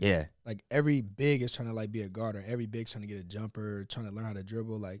nowadays. Yeah. Like every big is trying to like be a guard, or every big's trying to get a jumper, trying to learn how to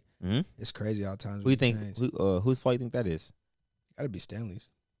dribble. Like it's crazy how times. Who you think? Whose fault you think that is? Got to be Stanley's.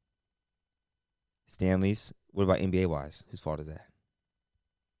 Stanley's. What about NBA wise? Whose fault is that?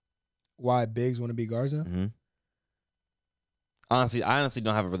 Why bigs want to be guards now? Honestly, I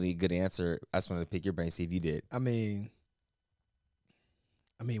don't have a really good answer. I just wanted to pick your brain, see if you did. I mean,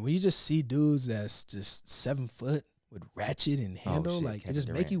 when you just see dudes that's just 7 foot with ratchet and handle, like Kevin it just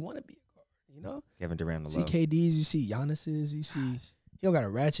Durant. Make you want to be a guard, you know? Kevin Durant, you see KDs, you see Giannis's, you see he don't got a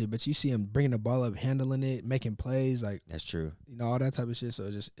ratchet, but you see him bringing the ball up, handling it, making plays, like that's true. You know, all that type of shit. So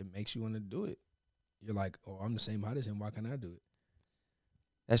it makes you want to do it. You're like, oh, I'm the same height as him. Why can't I do it?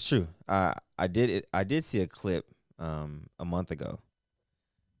 That's true. I did see a clip a month ago.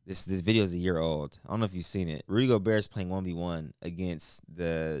 This video is a year old. I don't know if you've seen it. Rudy Gobert's playing 1v1 against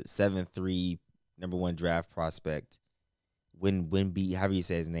the 7'3" #1 draft prospect. Wemby, however you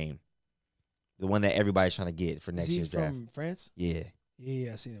say his name. The one that everybody's trying to get for next year's draft. From France? Yeah.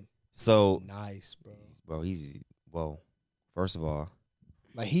 Yeah, I seen him. So he's nice, bro. Bro, first of all.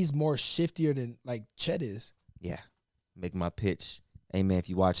 Like he's more shiftier than like Chet is. Yeah. Make my pitch. Hey man, if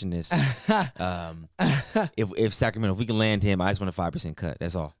you're watching this, if Sacramento, if we can land him, I just want a 5% cut.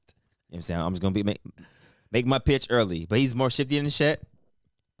 That's all. You know what I'm saying? I'm just gonna make my pitch early. But he's more shifty than Chet.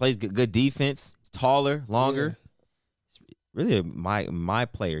 Plays good defense. He's taller, longer. Yeah. He's really my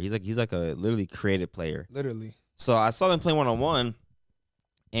player. He's like a literally creative player. Literally. So I saw them play 1-on-1,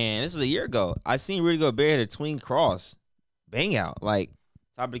 and this was a year ago. I seen Rudy Gobert hit a tween cross, bang out, like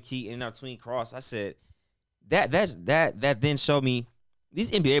top of the key, in and out tween cross. I said that then showed me.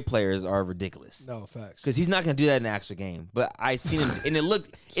 These NBA players are ridiculous. No, facts. Because he's not gonna do that in the actual game. But I seen him, and it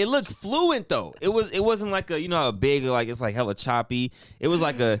looked fluent though. It wasn't like a big like it's like hella choppy. It was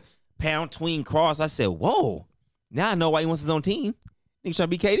like a pound tween cross. I said, whoa. Now I know why he wants his own team. He's trying to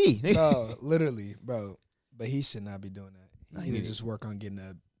be KD. No, literally, bro. But he should not be doing that. He need to just work on getting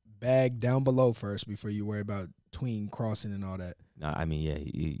a bag down below first before you worry about tween crossing and all that. No, I mean, yeah.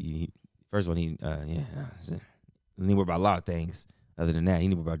 He first one, he need to worry about a lot of things. Other than that, he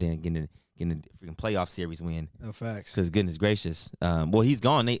need to worry about getting a freaking playoff series win. No facts. Because goodness gracious, well, he's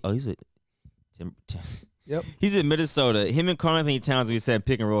gone. He's with Tim. Yep. He's in Minnesota. Him and Karl Anthony Towns, we said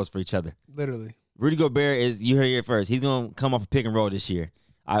pick and rolls for each other. Literally. Rudy Gobert you heard it first. He's gonna come off a pick and roll this year.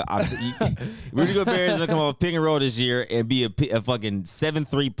 Rudy Gobert is gonna come off a pick and roll this year and be a fucking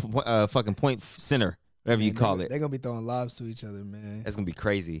 7'3" fucking point center, whatever you call it. They're gonna be throwing lobs to each other, man. That's gonna be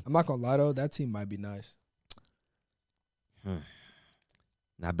crazy. I'm not gonna lie though, that team might be nice.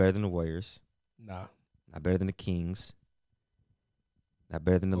 Not better than the Warriors. Nah. Not better than the Kings. Not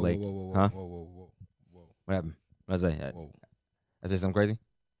better than the Lakers. Whoa. What happened? What did I say? Whoa. I say something crazy?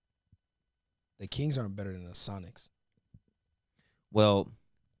 The Kings aren't better than the Sonics. Well,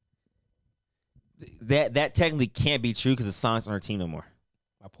 that technically can't be true because the Sonics aren't a team no more.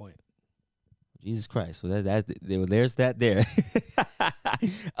 My point. Jesus Christ. Well, there's that there.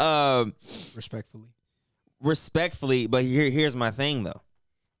 Respectfully, but here's my thing though.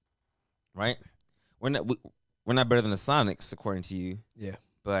 Right? We're not better than the Sonics according to you. Yeah.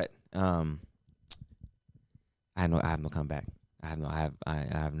 But I have no comeback. I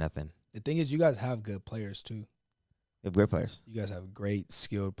have nothing. The thing is, you guys have good players too. We have great players. You guys have great,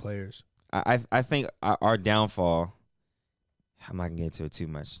 skilled players. I think our downfall, I'm not going to get into it too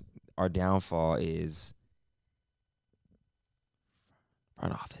much. Our downfall is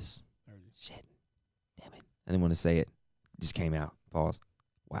front office. Shit. Damn it. I didn't want to say it. It just came out. Pause.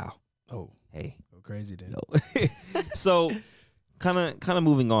 Wow. Oh. Hey. Go crazy, dude. No. So, kind of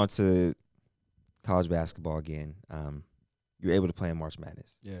moving on to college basketball again. You're able to play in March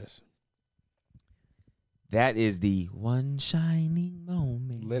Madness. Yes. That is the one shining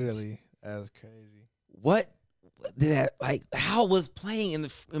moment. Literally, that was crazy. What did that, like, how was playing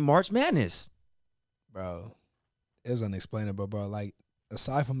in March Madness? Bro, it was unexplainable, bro. Like,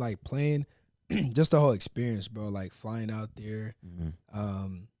 aside from, like, playing, just the whole experience, bro. Like, flying out there.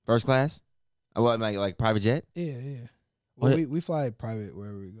 First class? What, like private jet? Yeah. Well, we fly private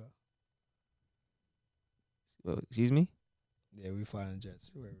wherever we go. Well, excuse me? Yeah, we fly in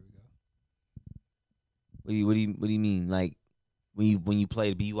jets wherever we go. What do you mean? Like, when you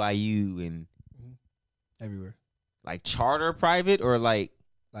play BYU and everywhere, like charter private or like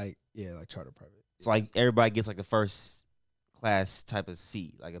charter private. So like everybody gets like the first class type of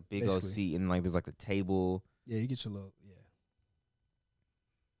seat, like a big old seat, and like there's like a table. Yeah, you get your little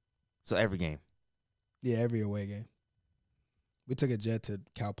So every game. Yeah, every away game. We took a jet to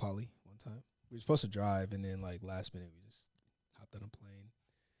Cal Poly one time. We were supposed to drive, and then like last minute we just hopped on a plane,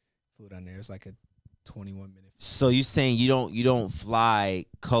 flew down there. It's like a 21-minute. So you saying you don't fly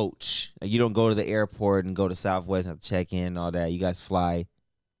coach? Like you don't go to the airport and go to Southwest and have to check in and all that. You guys fly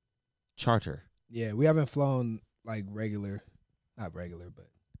charter. Yeah, we haven't flown like not regular, but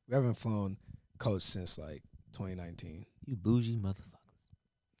we haven't flown coach since like 2019. You bougie motherfuckers.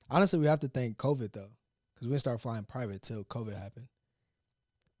 Honestly, we have to thank COVID though, because we didn't start flying private till COVID happened.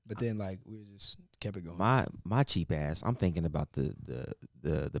 But then like we just kept it going. My cheap ass. I'm thinking about the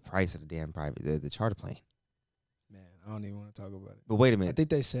price of the damn private the charter plane. Man, I don't even want to talk about it. But wait a minute. I think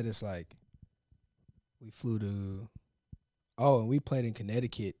they said it's like we flew to. And we played in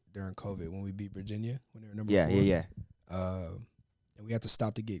Connecticut during COVID when we beat Virginia when they were number 4. Yeah. And we had to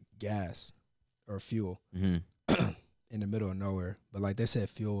stop to get gas or fuel in the middle of nowhere. But like they said,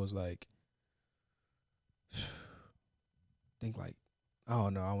 fuel was like, I think like, I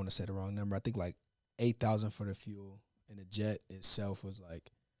don't know, I want to say the wrong number. I think like 8,000 for the fuel, and the jet itself was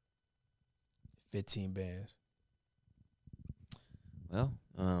like 15 bands. Well,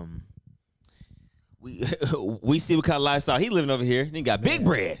 we see what kind of lifestyle he living over here. He got big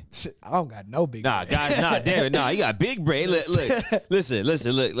bread. I don't got no big bread. Guys, damn it, he got big bread. Look, listen,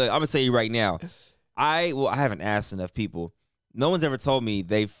 look. I'm gonna tell you right now. I haven't asked enough people. No one's ever told me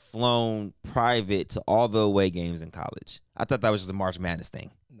they've flown private to all the away games in college. I thought that was just a March Madness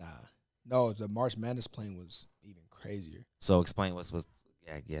thing. Nah, no, the March Madness plane was even crazier. So explain what's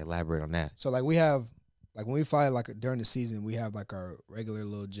elaborate on that. So like we have like when we fly like during the season, we have like our regular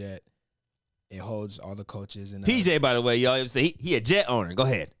little jet. It holds all the coaches and PJ, by the way, y'all say he a jet owner. Go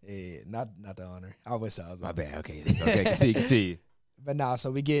ahead. Yeah, not the owner. I wish I was. My bad. Okay, continue. But nah,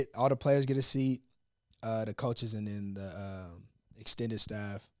 so we get all the players get a seat, the coaches, and then the extended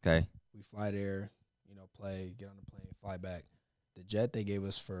staff. Okay. We fly there, play, get on the plane, fly back. The jet they gave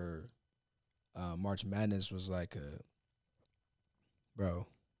us for March Madness was like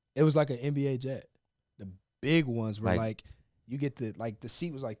it was like an NBA jet. The big ones were like you get the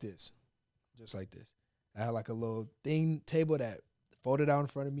seat was like this. Just like this. I had like a little table that folded out in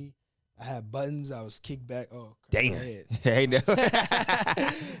front of me. I had buttons. I was kicked back. Oh, damn. Hey, no.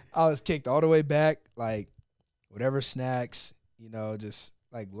 I was kicked all the way back, like whatever snacks, just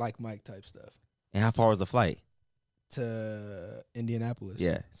like Mike type stuff. And how far was the flight? To Indianapolis.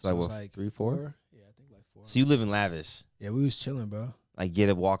 Yeah. So it was like 3, 4? Yeah, I think like 4. So you live in lavish. Yeah, we was chilling, bro. Like get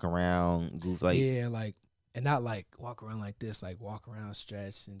up, walk around, goof like. Yeah, like, and not like walk around like this, like walk around,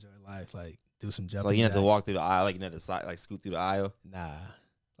 stretch, enjoy life, like do some jumping. So you have jacks. to walk through the aisle, like you have to side, like scoot through the aisle. Nah,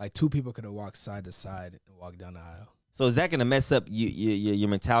 like 2 people could have walked side to side and walked down the aisle. So is that gonna mess up your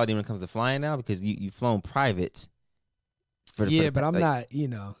mentality when it comes to flying now because you've flown private? But I'm not,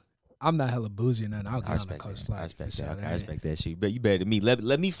 I'm not hella bougie or nothing. I'll get on the coast fly. I respect that. Okay, I respect that shit. But you better than me.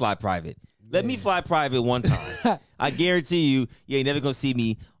 Let me fly private. Let me fly private one time. I guarantee you ain't never gonna see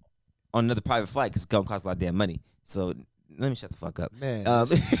me on another private flight because it's gonna cost a lot of damn money. So let me shut the fuck up, man.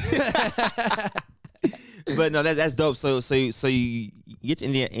 But no, that's dope. So you get to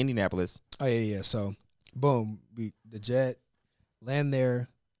Indianapolis. Oh yeah. So boom, the jet land there,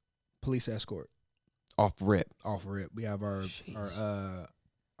 police escort off rip. We have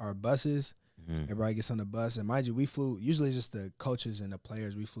our buses. Everybody gets on the bus, and mind you, we flew. Usually, it's just the coaches and the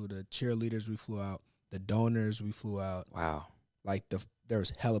players. We flew the cheerleaders. We flew out the donors. We flew out. Wow. Like there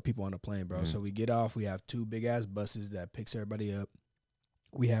was hella people on the plane, bro. So we get off. We have 2 big ass buses that picks everybody up.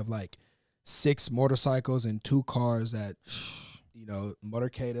 We have like 6 motorcycles and 2 cars that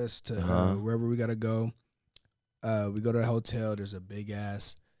motorcade us to wherever we gotta go. We go to the hotel. There's a big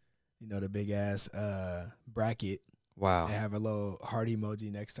ass, bracket. Wow. They have a little heart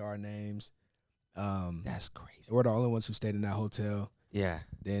emoji next to our names. That's crazy. We're the only ones who stayed in that hotel. Yeah.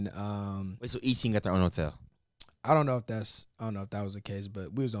 Then wait, so each team got their own hotel? I don't know if that was the case,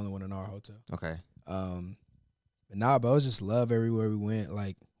 but we was the only one in our hotel. Okay. But nah, bro, it was just love everywhere we went.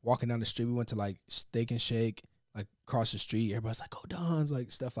 Like walking down the street, we went to like Steak and Shake, like across the street. Everybody's like, "Oh, Don's,"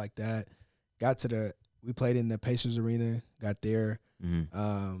 like stuff like that. We played in the Pacers arena. Got there.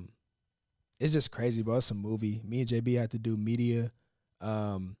 It's just crazy, bro. It's a movie. Me and JB had to do media,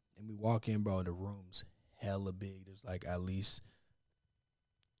 and we walk in, bro. The room's hella big. There's like at least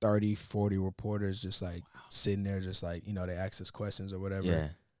 30, 40 reporters just like sitting there, just like, you know, they ask us questions or whatever.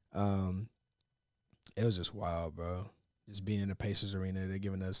 Yeah. It was just wild, bro. Just being in the Pacers arena, they're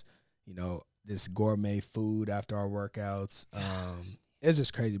giving us, you know, this gourmet food after our workouts. It's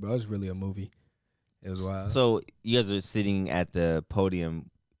just crazy, bro. It was really a movie. It was wild. So you guys are sitting at the podium,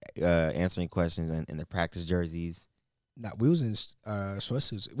 answering questions in the practice jerseys. Nah, we was in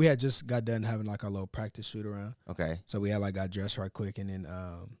sweatsuits. We had just got done having like our little practice shoot around. Okay. So we had like got dressed right quick, and then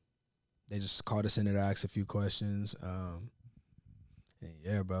they just called us in there to ask a few questions. And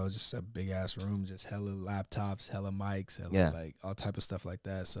yeah, bro, it was just a big ass room, just hella laptops, hella mics, like all type of stuff like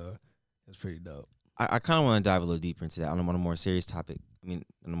that. So it was pretty dope. I kind of want to dive a little deeper into that on a more serious topic. I mean,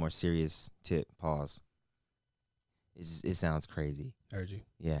 on a more serious tip. Pause. It sounds crazy. Heard you.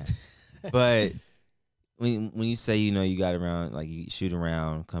 Yeah, but when you say, you know, you got around, like you shoot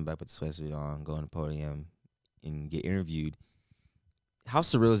around, come back with the sweatsuit on, go on the podium, and get interviewed. How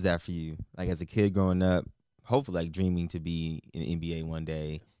surreal is that for you? Like as a kid growing up, hopefully like dreaming to be in the NBA one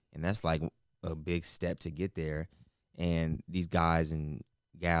day, and that's like a big step to get there. And these guys and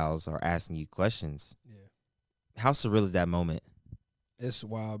gals are asking you questions. Yeah. How surreal is that moment? It's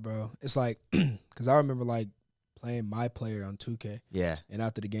wild, bro. It's like, because I remember like playing my player on 2K. Yeah. And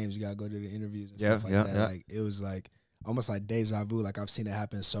after the games, you got to go to the interviews and stuff like that. Yeah. Like, it was like almost like deja vu. Like, I've seen it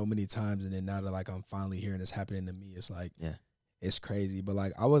happen so many times. And then now that like I'm finally hearing this happening to me, it's like, it's crazy. But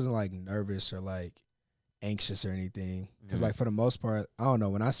like, I wasn't like nervous or like anxious or anything. Because like for the most part, I don't know,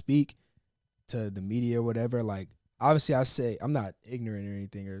 when I speak to the media or whatever, like, obviously I say I'm not ignorant or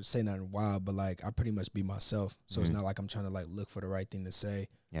anything or say nothing wild, but like I pretty much be myself. So it's not like I'm trying to like look for the right thing to say.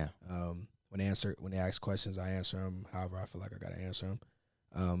 Yeah. When they ask questions, I answer them however I feel like I gotta answer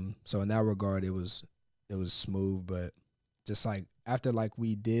them. So in that regard, it was smooth. But just like after like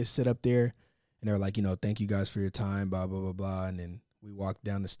we did sit up there, and they were like, you know, thank you guys for your time, blah blah blah blah, and then we walked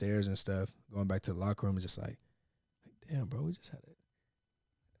down the stairs and stuff, going back to the locker room, and just like damn, bro, we just had it.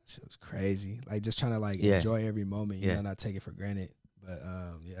 That shit was crazy. Like just trying to like enjoy every moment, you know, not take it for granted. But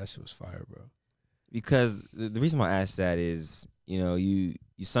yeah, that shit was fire, bro. Because the reason why I asked that is, you know, you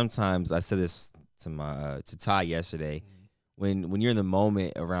sometimes, I said this to Ty yesterday, when you're in the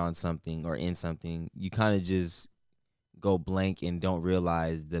moment around something or in something, you kind of just go blank and don't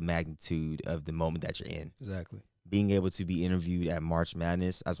realize the magnitude of the moment that you're in. Exactly. Being able to be interviewed at March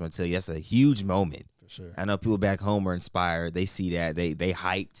Madness, I was going to tell you, that's a huge moment. For sure. I know people back home are inspired. They see that. They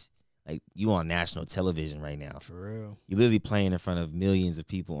hyped. Like, you on national television right now. For real. You're literally playing in front of millions of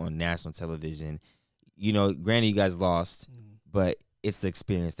people on national television. You know, granted, you guys lost, but it's the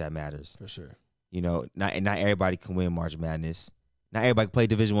experience that matters. For sure. You know, not everybody can win March Madness. Not everybody can play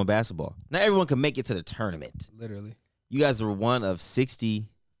Division I basketball. Not everyone can make it to the tournament. Literally. You guys were one of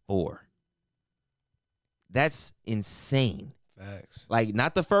 64. That's insane. Facts. Like,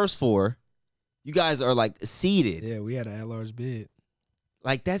 not the first four. You guys are, like, seeded. Yeah, we had an at-large bid.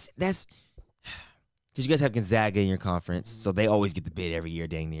 Like, that's because you guys have Gonzaga in your conference, so they always get the bid every year,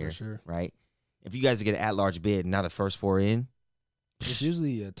 dang near. For sure. Right? If you guys get an at-large bid and not the first four in. It's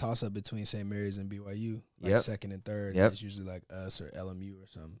usually a toss-up between St. Mary's and BYU, like second and third. And it's usually like us or LMU or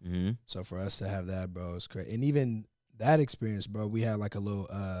something. So for us to have that, bro, it's great. And even that experience, bro, we had like a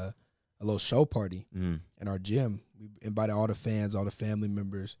little show party in our gym. We invited all the fans, all the family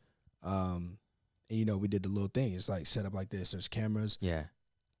members. And, you know, we did the little thing. It's like set up like this. There's cameras. Yeah.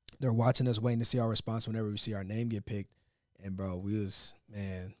 They're watching us, waiting to see our response whenever we see our name get picked. And, bro, we was,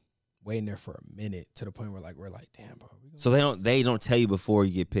 waiting there for a minute to the point where we're like, damn, bro. So they don't tell you before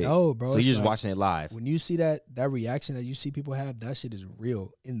you get picked. No, bro. So you're just watching it live. When you see that reaction that you see people have, that shit is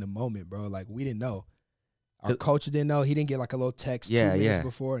real in the moment, bro. Like, we didn't know. Our coach didn't know. He didn't get like a little text 2 minutes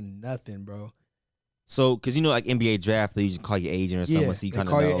before. Nothing, bro. So, because you know, like NBA draft, they usually call your agent or someone, so you kind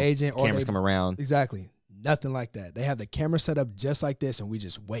of know. Your agent, cameras come around. Exactly. Nothing like that. They have the camera set up just like this, and we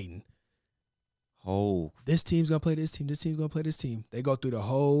just waiting. Oh, this team's gonna play this team. This team's gonna play this team. They go through the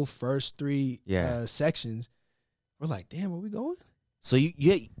whole first three sections. We're like, damn, where we going? So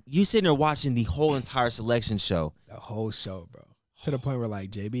you sitting there watching the whole entire selection show. The whole show, bro. To the point where like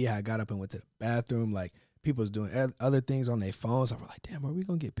JB had got up and went to the bathroom. Like people was doing other things on their phones. I was like, damn, are we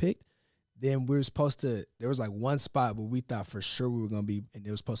gonna get picked? Then we were supposed to. There was like one spot where we thought for sure we were gonna be, and it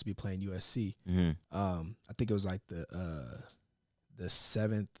was supposed to be playing USC. I think it was like the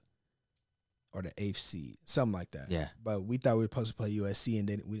 7th. or the 8th seed, something like that. Yeah. But we thought we were supposed to play USC, and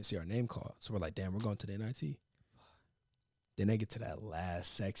then we didn't see our name called. So we're like, damn, we're going to the NIT. Then they get to that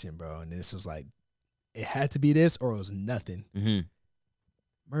last section, bro, and this was like, it had to be this or it was nothing. Mm-hmm.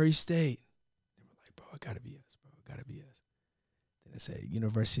 Murray State. And we're like, bro, it got to be us, bro. It got to be us. Then they say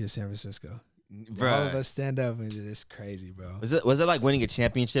University of San Francisco. Bro. All of us stand up, and it's crazy, bro. Was it like winning a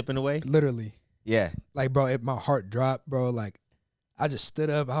championship in a way? Literally. Yeah. Like, bro, my heart dropped, bro. Like, I just stood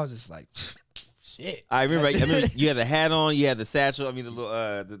up. I was just like, shit. I remember you had the hat on, you had the satchel. I mean, the little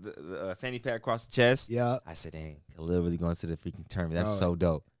the fanny pack across the chest. Yeah. I said, dang, Khalil really going to the freaking tournament. That's Bro, so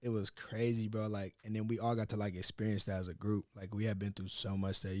dope. It was crazy, bro. Like, and then we all got to like experience that as a group. Like, we had been through so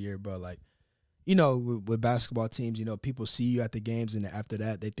much that year, bro. Like, you know, with basketball teams, you know, people see you at the games, and after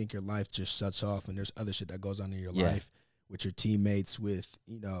that, they think your life just shuts off, and there's other shit that goes on in your life with your teammates, with,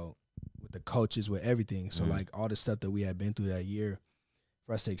 you know, with the coaches, with everything. So, like, all the stuff that we had been through that year,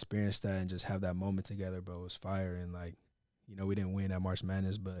 for us to experience that and just have that moment together, bro, was fire. And, like, you know, we didn't win at March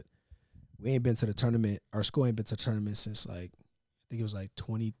Madness, but we ain't been to the tournament. Our school ain't been to the tournament since, like, I think it was, like,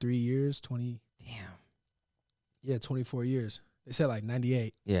 23 years, 20. Damn. Yeah, 24 years. They said, like,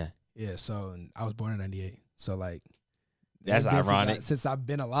 98. Yeah. Yeah, so and I was born in 98. So, like, that's ironic. Since I've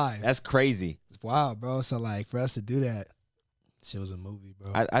been alive. That's crazy. It's wild, bro. So, like, for us to do that, shit was a movie,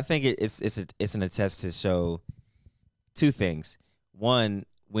 bro. I think it's an attest to show two things. One,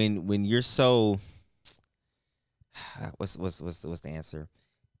 when you're so what's the answer?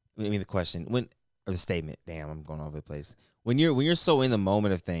 I mean the question. Or the statement. Damn, I'm going all over the place. When you're so in the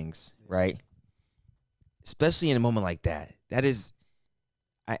moment of things, right? Especially in a moment like that. That is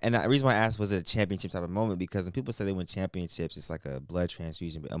and the reason why I asked, was it a championship type of moment? Because when people say they win championships, it's like a blood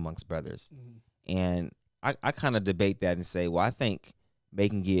transfusion amongst brothers. Mm-hmm. And I kind of debate that and say, well, I think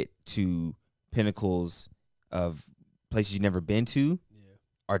making it to pinnacles of places you've never been to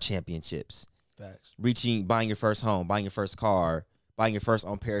are championships. Facts. Buying your first home, buying your first car, buying your first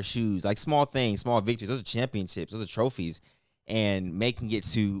own pair of shoes, like small things, small victories. Those are championships. Those are trophies. And making it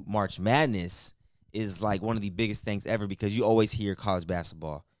to March Madness is like one of the biggest things ever, because you always hear college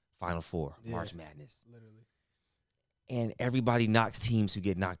basketball, Final Four, March Madness. Literally. And everybody knocks teams who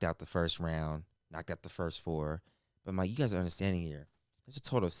get knocked out the first round, knocked out the first four. But, Mike, you guys are understanding here. There's a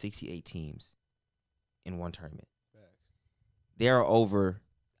total of 68 teams in one tournament. Facts. There are over,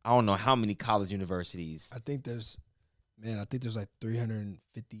 I don't know how many college universities. I think there's like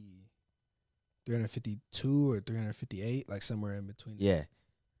 352 or 358, like somewhere in between. Yeah.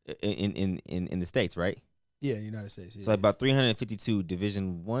 In the States, right? Yeah, United States. Yeah, so about 352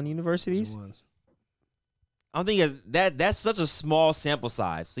 Division I universities. Division Is. I don't think that's such a small sample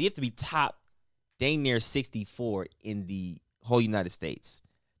size. So you have to be top dang near 64 in the whole United States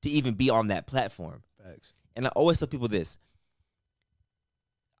to even be on that platform. Facts. And I always tell people this.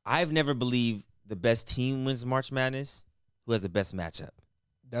 I've never believed the best team wins March Madness who has the best matchup.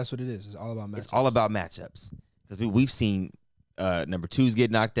 That's what it is. It's all about matchups. It's all about matchups. Because we've seen number twos get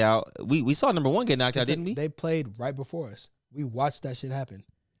knocked out. We saw number one get knocked out, didn't we? They played right before us. We watched that shit happen.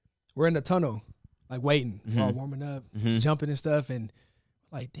 We're in the tunnel, like waiting, all warming up, just jumping and stuff, and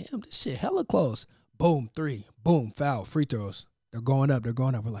like, damn, this shit hella close. Boom, three. Boom, foul, free throws. They're going up. We're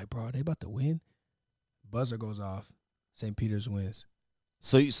like, bro, are they about to win? Buzzer goes off. St. Peter's wins.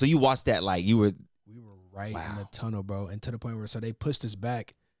 So you watched that like you were. We were right in the tunnel, bro, and to the point where they pushed us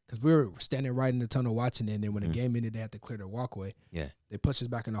back. Because we were standing right in the tunnel watching it, and then when the game ended, they had to clear their walkway. Yeah. They pushed us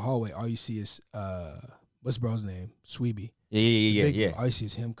back in the hallway. All you see is, what's bro's name? Sweeby. Yeah. All you see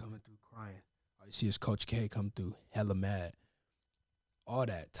is him coming through crying. All you see is Coach K come through hella mad. All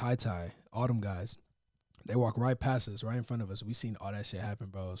that. Ty, all them guys. They walk right past us, right in front of us. We seen all that shit happen,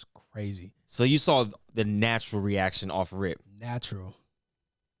 bro. It was crazy. So you saw the natural reaction off rip. Natural.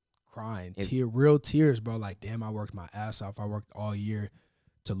 Crying. Real tears, bro. Like, damn, I worked my ass off. I worked all year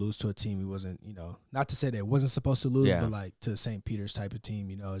to lose to a team he wasn't, not to say that it wasn't supposed to lose, but like to St. Peter's type of team,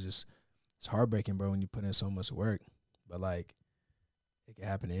 it's heartbreaking, bro, when you put in so much work. But like, it can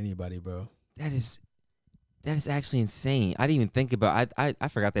happen to anybody, bro. That is actually insane. I didn't even think about. I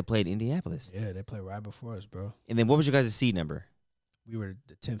forgot they played Indianapolis. Yeah, they played right before us, bro. And then what was your guys' seed number? We were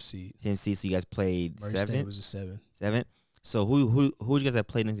the 10th seed. 10th seed. So you guys played Murray 7. State was a 7. 7. So who would you guys have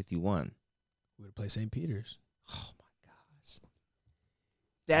played next if you won? We would have played St. Peter's. Oh my gosh,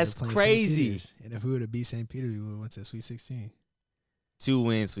 that's crazy. And if we would have beat St. Peter's, we would have went to Sweet 16.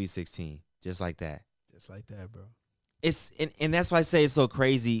 2-win Sweet 16, just like that. Just like that, bro. It's and that's why I say it's so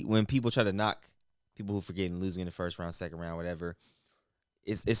crazy when people try to knock people who forget and losing in the first round, second round, whatever.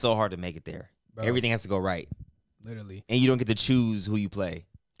 It's so hard to make it there. Bro, everything has to go right. Literally. And you don't get to choose who you play.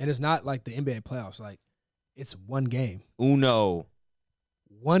 And it's not like the NBA playoffs. Like, it's one game. Uno.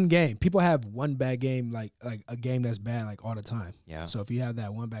 one game. People have one bad game, like a game that's bad, like all the time. Yeah. So if you have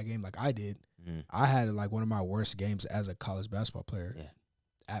that one bad game, like I did, I had like one of my worst games as a college basketball player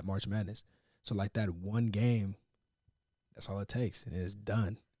at March Madness. So like that one game, that's all it takes, and it's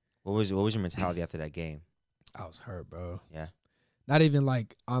done. What was your mentality after that game? I was hurt, bro. Yeah. Not even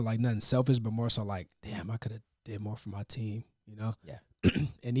like on like nothing selfish, but more so like, damn, I could have did more for my team, you know? Yeah.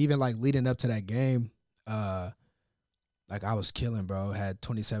 And even like leading up to that game, like I was killing, bro. Had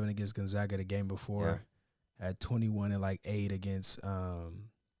 27 against Gonzaga the game before. Yeah. Had 21 and like 8 against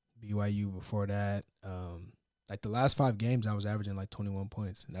BYU before that. Like the last 5 games, I was averaging like 21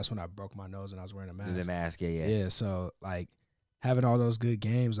 points, and that's when I broke my nose and I was wearing a mask. The mask, yeah. Yeah, so like having all those good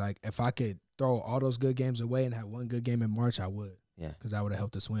games, like if I could throw all those good games away and have one good game in March, I would. Yeah. Because that would have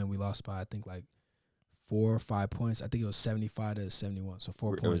helped us win. We lost by, I think, like 4 or 5 points. I think it was 75 to 71, so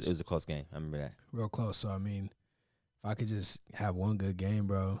 4 points. It was a close game. I remember that. Real close. So, I mean, if I could just have one good game,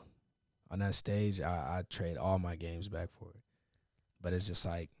 bro, on that stage, I'd trade all my games back for it. But it's just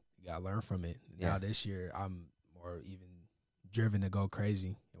like, you got to learn from it. Yeah. Now this year, I'm more even driven to go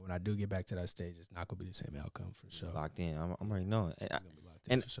crazy. And when I do get back to that stage, it's not going to be the same outcome for sure. Locked in. I'm already knowing.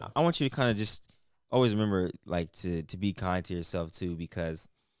 And sure. I want you to kind of just always remember, like, to be kind to yourself, too, because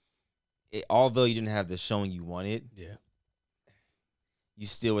although you didn't have the showing you wanted, you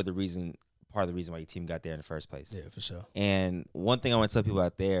still were part of the reason why your team got there in the first place. Yeah, for sure. And one thing I want to tell people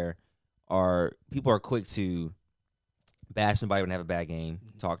out there people are quick to bash somebody when they have a bad game,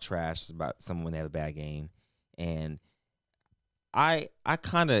 talk trash about someone when they have a bad game. And I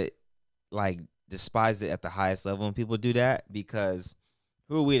kind of, like, despise it at the highest level when people do that, because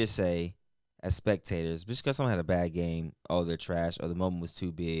who are we to say as spectators, just because someone had a bad game, oh, they're trash, or the moment was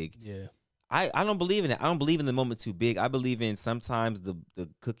too big. Yeah. I don't believe in it. I don't believe in the moment too big. I believe in sometimes the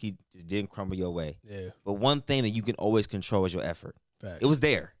cookie just didn't crumble your way. Yeah. But one thing that you can always control is your effort. Facts. It was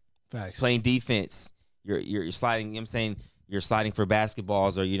there. Facts. Playing defense, you're sliding, you know what I'm saying? You're sliding for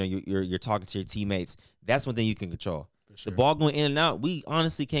basketballs, or you're talking to your teammates. That's one thing you can control. For sure. The ball going in and out, we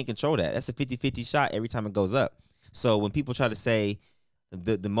honestly can't control that. That's a 50-50 shot every time it goes up. So when people try to say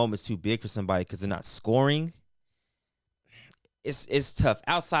the moment's too big for somebody because they're not scoring, it's tough.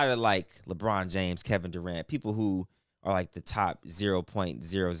 Outside of like LeBron James, Kevin Durant, people who are like the top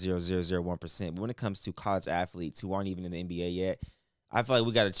 0.00001%. But when it comes to college athletes who aren't even in the NBA yet, I feel like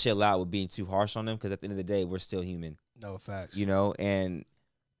we got to chill out with being too harsh on them, because at the end of the day, we're still human. No, facts. You know, and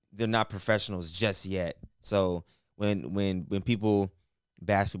they're not professionals just yet. So when people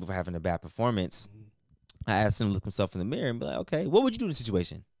bash people for having a bad performance, I asked them to look themselves in the mirror and be like, okay, what would you do in this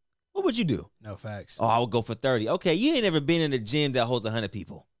situation? What would you do? No, facts. Oh, I would go for 30. Okay, you ain't never been in a gym that holds 100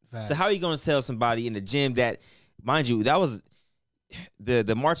 people. Facts. So how are you going to tell somebody in the gym that, mind you, that was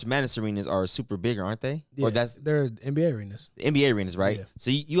the March Madness arenas are super bigger, aren't they? Yeah, or they're NBA arenas. The NBA arenas, right? Yeah.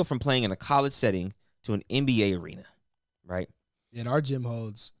 So you go from playing in a college setting to an NBA arena, right? And our gym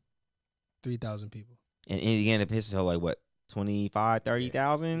holds 3,000 people. And Indiana Pistons hold like what, 25,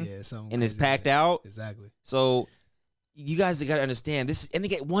 30,000? Yeah, something. And it's packed out. Exactly. So you guys got to understand this, and they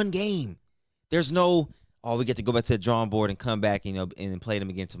get one game. There's no, oh, we get to go back to the drawing board and come back, and play them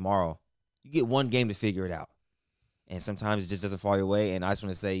again tomorrow. You get one game to figure it out. And sometimes it just doesn't fall your way. And I just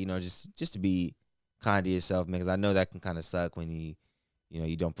want to say, just to be kind to yourself, man, because I know that can kind of suck when you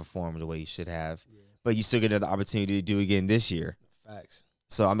don't perform the way you should have. Yeah. But you still get another opportunity to do it again this year. Facts.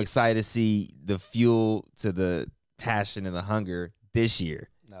 So I'm excited to see the fuel to the passion and the hunger this year.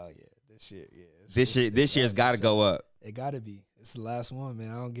 No, yeah, this year, yeah. This year's got to go up. It got to be. It's the last one, man.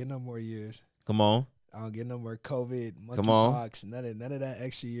 I don't get no more years. Come on. I don't get no more COVID, monkeypox, none of that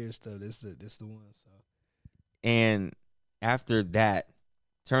extra year stuff. This the one. So. And after that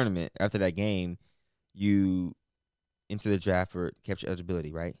tournament, after that game, you into the draft or kept your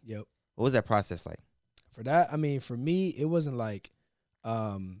eligibility, right? Yep. What was that process like? For that, I mean, for me, it wasn't like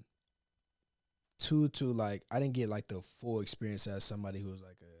too like, I didn't get like the full experience as somebody who was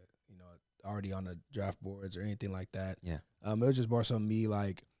like already on the draft boards or anything like that. Yeah. It was just more so me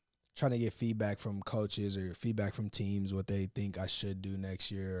like trying to get feedback from coaches or feedback from teams, what they think I should do next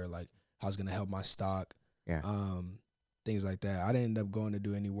year, or like how it's gonna help my stock. Yeah. Things like that. I didn't end up going to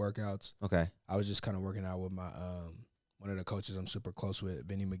do any workouts. Okay. I was just kind of working out with my one of the coaches I'm super close with,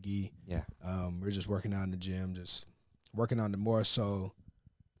 Benny McGee. Yeah. We're just working out in the gym, just working on the more so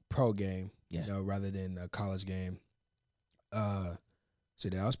pro game, rather than a college game. So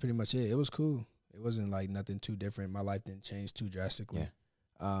that was pretty much it. It was cool. It wasn't like nothing too different. My life didn't change too drastically.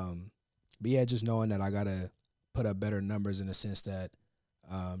 Yeah. But yeah, just knowing that I gotta put up better numbers in the sense that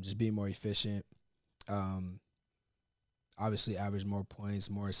just being more efficient. Obviously average more points,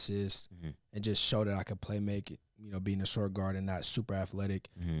 more assists, and just show that I could play make, being a short guard and not super athletic.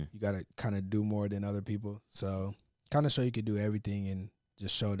 Mm-hmm. You got to kind of do more than other people. So kind of show you can do everything and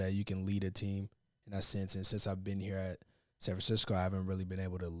just show that you can lead a team in that sense. And since I've been here at San Francisco, I haven't really been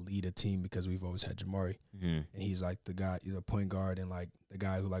able to lead a team because we've always had Jamari. Mm-hmm. And he's like the guy, point guard and like the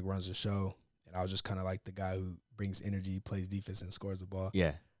guy who like runs the show. And I was just kind of like the guy who brings energy, plays defense, and scores the ball.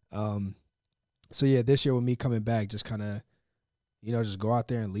 Yeah. So yeah, this year with me coming back, just kind of, just go out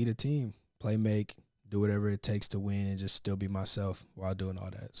there and lead a team, play, make, do whatever it takes to win, and just still be myself while doing all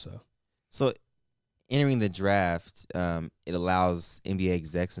that. So entering the draft, it allows NBA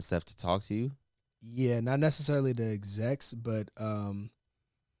execs and stuff to talk to you? Yeah, not necessarily the execs, but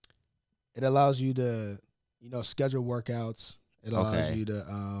it allows you to, schedule workouts. It allows you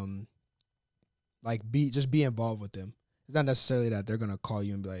to be involved with them. It's not necessarily that they're gonna call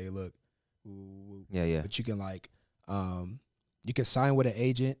you and be like, hey, look, yeah. But you can you can sign with an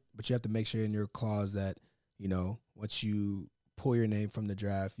agent, but you have to make sure in your clause that, once you pull your name from the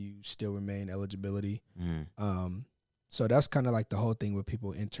draft, you still remain eligibility. Mm-hmm. So that's kind of like the whole thing with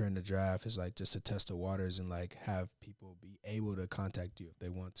people entering the draft is like just to test the waters and like have people be able to contact you if they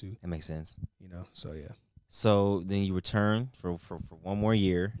want to. That makes sense. So yeah. So then you return for one more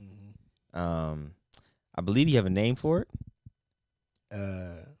year. Mm-hmm. I believe you have a name for it.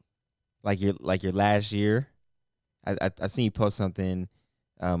 Like your last year. I seen you post something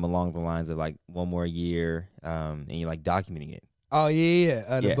along the lines of like one more year, and you're like documenting it. Oh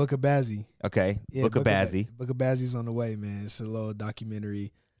yeah. The Book of Bazzi. Okay, yeah, Book of Bazzi. Book of Bazzi's on the way, man. It's a little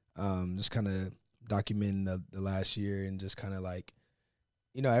documentary, just kind of documenting the last year and just kind of like,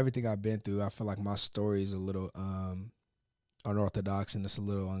 everything I've been through. I feel like my story is a little unorthodox and it's a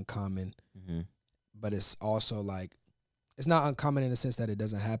little uncommon, but it's also like it's not uncommon in the sense that it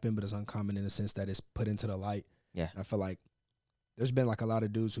doesn't happen, but it's uncommon in the sense that it's put into the light. Yeah, and I feel like there's been like a lot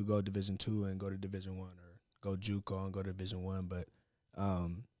of dudes who go Division II and go to Division I, or go JUCO and go to Division I, but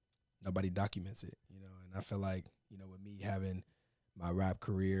nobody documents it, And I feel like, with me having my rap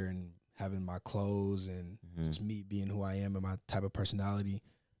career and having my clothes and just me being who I am and my type of personality,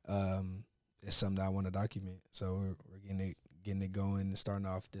 it's something that I want to document. So we're getting it going and starting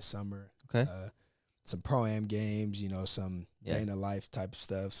off this summer. Okay. Some pro-am games, some day in the life type of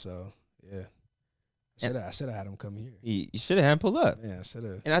stuff. So yeah. I should have had him come here. You should have had him pull up. Yeah, I should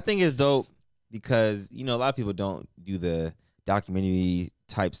have. And I think it's dope because, a lot of people don't do the documentary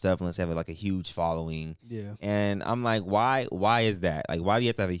type stuff unless they have like a huge following. Yeah. And I'm like, why is that? Like, why do you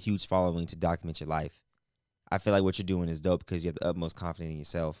have to have a huge following to document your life? I feel like what you're doing is dope because you have the utmost confidence in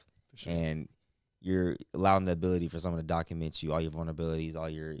yourself. For sure. And you're allowing the ability for someone to document you, all your vulnerabilities, all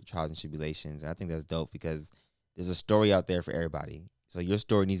your trials and tribulations. And I think that's dope because there's a story out there for everybody. So your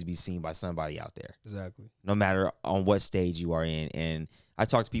story needs to be seen by somebody out there. Exactly. No matter on what stage you are in. And I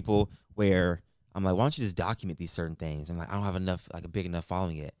talk to people where I'm like, why don't you just document these certain things? I'm like, I don't have enough, like a big enough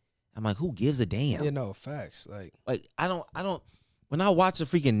following yet. I'm like, who gives a damn? Yeah, no, facts. Like I don't, when I watch a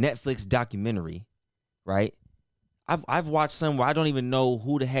freaking Netflix documentary, right? I've watched some where I don't even know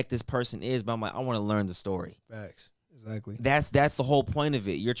who the heck this person is, but I'm like, I want to learn the story. Facts. Exactly. That's the whole point of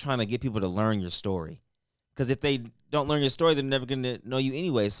it. You're trying to get people to learn your story. Because if they don't learn your story, they're never going to know you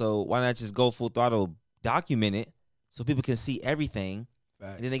anyway. So why not just go full throttle, document it so people can see everything.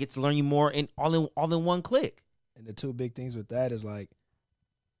 Facts. And then they get to learn you more all in one click. And the two big things with that is like,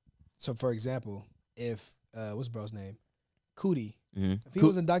 so for example, if, what's bro's name? Cootie. Mm-hmm. If he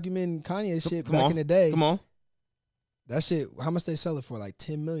wasn't documenting Kanye shit come back on. in the day. Come on. That shit, how much they sell it for? Like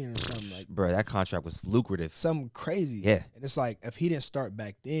 $10 million or something. Like, bro, that contract was lucrative. Something crazy. Yeah. And it's like, if he didn't start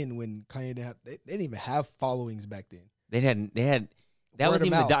back then when Kanye didn't have, they didn't even have followings back then. They had that Word wasn't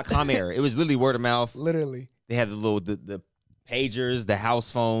even of the mouth. .com era. It was literally word of mouth. Literally. They had the pagers, the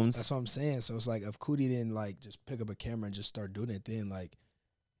house phones. That's what I'm saying. So it's like, if Cootie didn't like just pick up a camera and just start doing it then, like,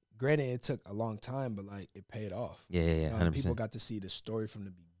 granted it took a long time, but like it paid off. Yeah, 100%. People got to see the story from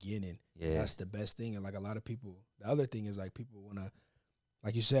the beginning. Yeah. That's the best thing. And like a lot of people, the other thing is like people want to,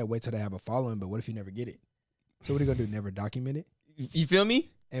 like you said, wait till they have a following, but what if you never get it? So what are you going to do? Never document it? You feel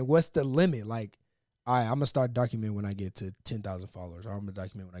me? And what's the limit? Like, all right, I'm going to start documenting when I get to 10,000 followers, or I'm going to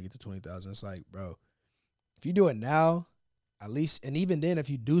document when I get to 20,000. It's like, bro, if you do it now, at least, and even then, if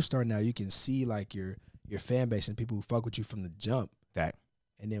you do start now, you can see like your fan base and people who fuck with you from the jump. Fact.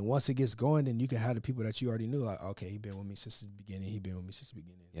 And then once it gets going, then you can have the people that you already knew, like, okay, he been with me since the beginning. He been with me since the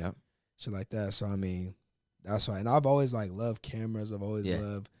beginning. Yep. Shit like that. So, I mean, that's why. And I've always, like, loved cameras. I've always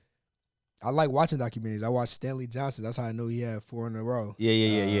loved. I like watching documentaries. I watched Stanley Johnson. That's how I knew he had 4 in a row.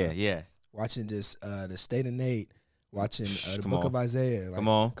 Yeah. Watching just the State of Nate. Watching the Come Book on. of Isaiah. Like, Come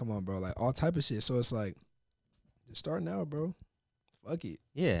on. Come on, bro. Like, all type of shit. So, it's like, just start now, bro. fuck it.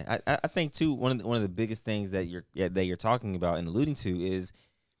 Yeah, I think too one of the biggest things that you're talking about and alluding to is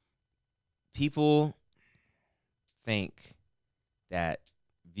people think that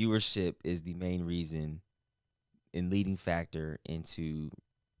viewership is the main reason and leading factor into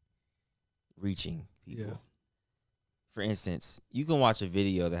reaching people. Yeah. For instance, you can watch a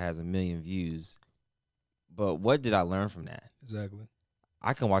video that has 1 million views, but what did I learn from that? Exactly.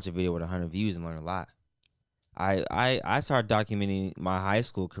 I can watch a video with 100 views and learn a lot. I started documenting my high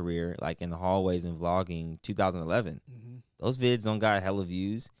school career, like in the hallways and vlogging, 2011. Mm-hmm. Those vids don't got hella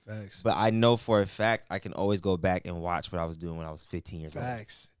views. Facts. But I know for a fact I can always go back and watch what I was doing when I was 15 years old.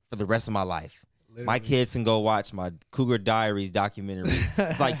 Facts. For the rest of my life. Literally. My kids can go watch my Cougar Diaries documentaries.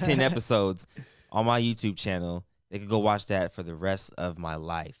 It's like 10 episodes on my YouTube channel. They could go watch that for the rest of my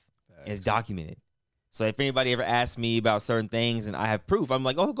life. And it's documented. So if anybody ever asks me about certain things and I have proof, I'm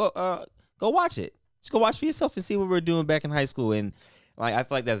like, oh, go watch it. Just go watch for yourself and see what we were doing back in high school. And like I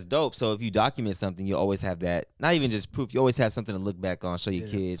feel like that's dope. So if you document something, you always have that. Not even just proof. You always have something to look back on, show your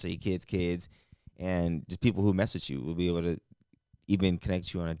kids, show your kids, and just people who mess with you will be able to even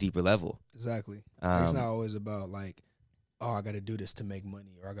connect you on a deeper level. Exactly. It's not always about like, oh, I got to do this to make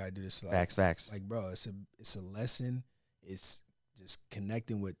money, or I got to do this. Like, facts. Like, bro, it's a lesson. It's just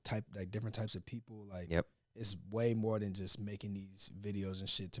connecting with different types of people. Like, it's way more than just making these videos and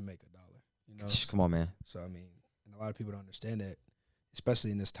shit to make $1. You know? Come on, man. So I mean, and a lot of people don't understand that,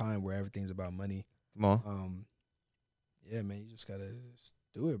 especially in this time where everything's about money. Come on. Yeah, man, you just gotta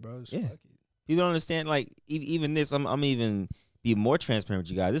do it, bro. Just fuck it. People don't understand. Like even this, I'm even be more transparent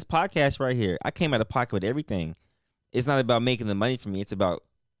with you guys. This podcast right here, I came out of pocket with everything. It's not about making the money for me. It's about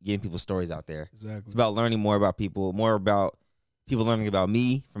getting people's stories out there. Exactly. It's about learning more about people, more about people learning about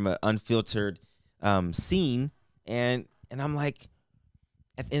me from an unfiltered scene. And I'm like,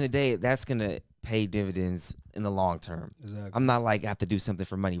 at the end of the day, that's gonna pay dividends in the long term. Exactly. I'm not like I have to do something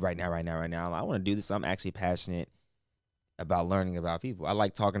for money right now. I want to do this. I'm actually passionate about learning about people. I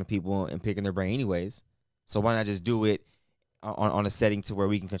like talking to people and picking their brain anyways. So why not just do it on a setting to where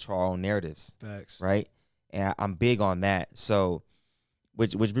we can control our own narratives? Facts. Right? And I'm big on that. So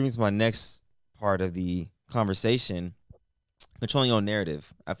which brings me to my next part of the conversation, controlling your own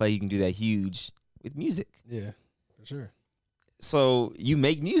narrative. I feel like you can do that huge with music. Yeah, for sure. So you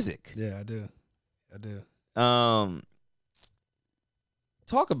make music. Yeah, I do.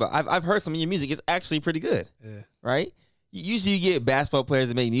 Talk about. I've heard some of your music. It's actually pretty good. Yeah. Right. Usually you get basketball players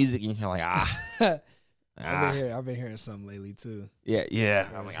that make music, and you're like, I've been hearing something lately too. Yeah.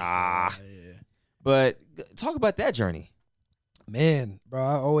 I'm like, Yeah. But talk about that journey. Man, bro,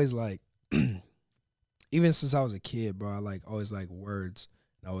 I always like, even since I was a kid, bro, I always like words,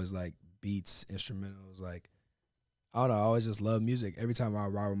 and I always like beats, instrumentals, like. I don't know. I always just love music. Every time I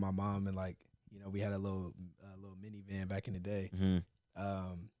ride with my mom, and we had a little minivan back in the day.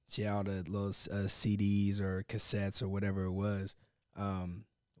 Mm-hmm. She had all the little CDs or cassettes or whatever it was. When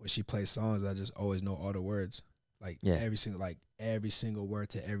she plays songs, I just always know all the words, every single word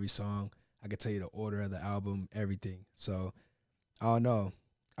to every song. I could tell you the order of the album, everything. So I don't know.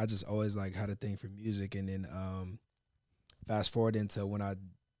 I just always had a thing for music, and then fast forward into when I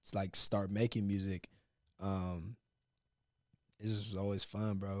start making music. It's just always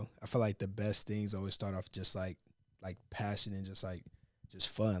fun, bro. I feel like the best things always start off just like passion and just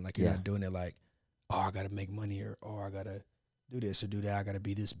fun. Like you're not doing it like, oh, I gotta make money, or oh, I gotta do this or do that. I gotta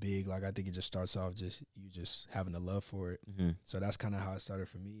be this big. Like I think it just starts off just having a love for it. Mm-hmm. So that's kind of how it started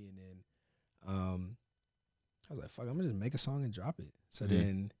for me. And then I was like, fuck, I'm gonna just make a song and drop it. So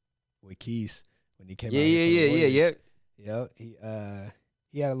then with Keith, when he came out, he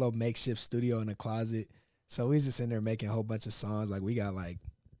had a little makeshift studio in the closet. So we was just in there making a whole bunch of songs. Like we got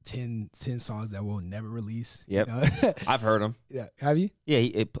 10 songs that we'll never release. Yep. You know? I've heard them. Yeah. Have you? Yeah,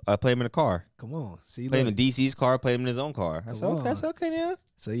 he played him in a car. Come on. See, played him in DC's car, played him in his own car. I said, okay, that's okay now.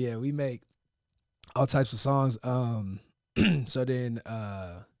 So yeah, we make all types of songs. So then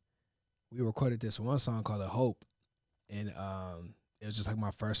we recorded this one song called "A Hope," and it was just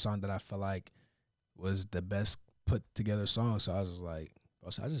my first song that I felt like was the best put together song. So I was just like,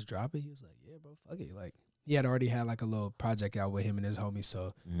 bro, should I just drop it? He was like, yeah, bro, fuck it. He had already had a little project out with him and his homies.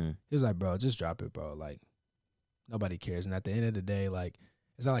 So he was like, bro, just drop it, bro. Nobody cares. And at the end of the day,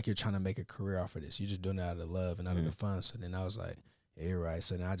 it's not like you're trying to make a career off of this. You're just doing it out of love and out of the fun. So then I was like, yeah, you're right.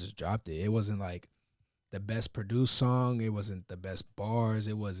 So then I just dropped it. It wasn't the best produced song. It wasn't the best bars.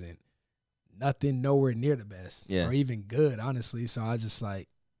 It wasn't nothing nowhere near the best or even good, honestly. So I was just like,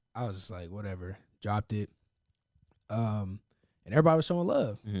 whatever, dropped it. And everybody was showing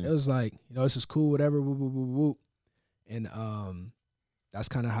love. It was this is cool, whatever, whoop, whoop, whoop, whoop. And that's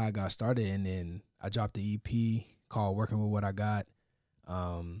kind of how I got started. And then I dropped the EP called Working With What I Got.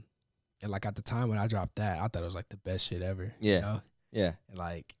 And like at the time when I dropped that, I thought it was like the best shit ever. Yeah. You know? Yeah. And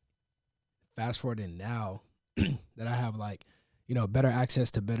like fast forwarding now that I have like, you know, better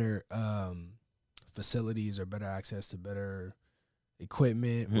access to better facilities or better access to better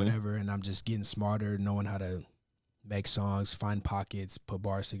equipment, whatever, and I'm just getting smarter, knowing how to make songs, find pockets, put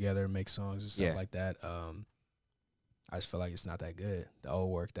bars together, make songs and stuff like that. I just feel like it's not that good. The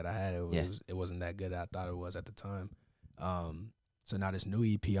old work that I had, it wasn't that good as I thought it was at the time. So now this new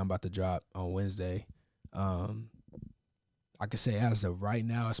EP I'm about to drop on Wednesday. I could say as of right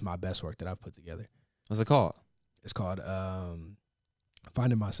now, it's my best work that I've put together. What's it called? It's called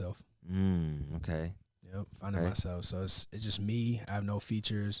Finding Myself. Okay. Yep, Finding Myself. So it's just me. I have no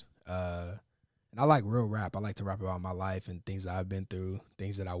features. And I like real rap. I like to rap about my life and things that I've been through,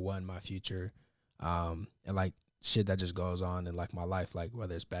 things that I want in my future, and like shit that just goes on in like my life, like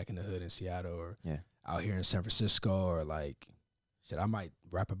whether it's back in the hood in Seattle or out here in San Francisco, or like shit, I might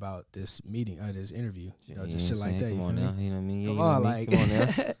rap about this meeting, this interview, you know, just shit like that. Come on now, you know what I mean? Come on, like, come on now.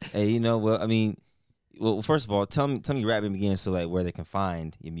 Hey, you know, well, I mean, well, first of all, tell me rapping begins, so like where they can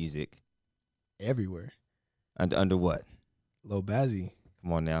find your music. Everywhere. Under what? Lil Bazzy.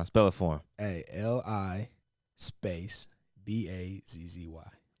 Come on now, spell it for him. Hey, Li space Bazzy.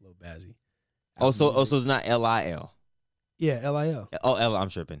 Lil Bazzy. So it's not Lil. Yeah, Lil. Oh, L. I'm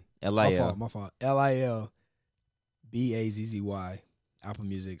tripping. Lil. My fault. Lil Bazzy. Apple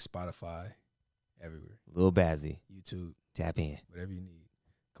Music, Spotify, everywhere. Lil Bazzy. YouTube. Tap in. Whatever you need.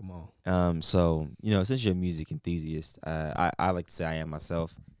 Come on. So you know, since you're a music enthusiast, I like to say I am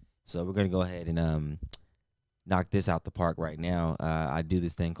myself. So we're gonna go ahead and knock this out the park right now. I do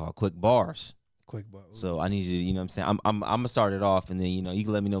this thing called quick bars. Quick bars. So I need you to, you know what I'm saying? I'm gonna start it off, and then, you know, you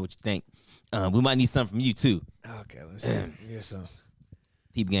can let me know what you think. We might need something from you too. Okay, let's see. Here's some.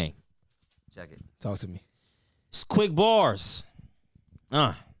 Peep gang. Check it. Talk to me. It's quick bars.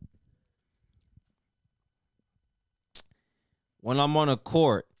 When I'm on a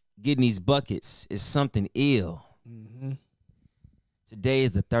court getting these buckets, it's something ill. Today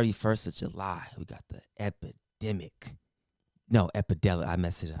is the 31st of July. We got the epidemic. No, epidemic. I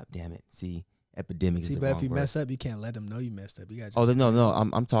messed it up. Damn it. See, epidemic is the wrong word. But if you mess up, you can't let them know you messed up. You got. No.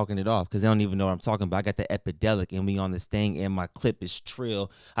 I'm talking it off because they don't even know what I'm talking about. I got the epidemic, and we on this thing, and my clip is trill.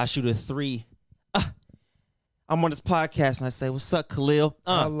 I shoot a 3. I'm on this podcast, and I say, "What's up, Khalil?"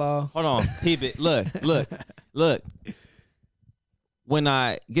 Hello. Hold on, peep it. Look. When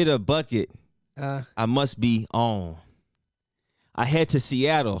I get a bucket, I must be on. I head to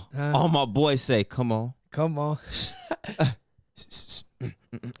Seattle. All my boys say, "Come on, come on."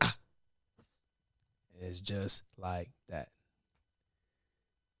 It's just like that.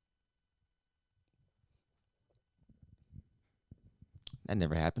 That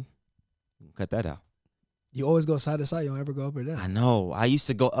never happened. Cut that out. You always go side to side. You don't ever go up or down. I know. I used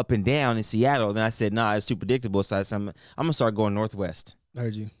to go up and down in Seattle. Then I said, nah, it's too predictable. So I said, I'm going to start going northwest. I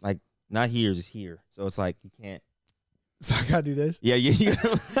heard you. Like, not here, just here. So it's like, you can't. So I got to do this? Yeah. You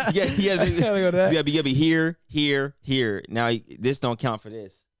gotta be here. Now, this don't count for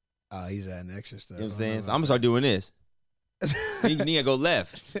this. Oh, he's adding extra stuff. You know what I'm saying? So I'm going to start doing this. You need to go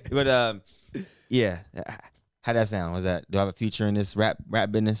left. But, yeah. How'd that sound? Do I have a future in this rap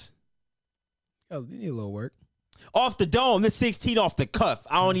business? Oh, you need a little work. Off the dome, this 16 off the cuff.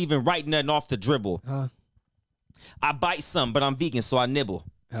 I don't even write nothing off the dribble. I bite some, but I'm vegan, so I nibble.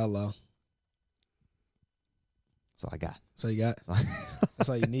 Hello. That's all I got. So you got. That's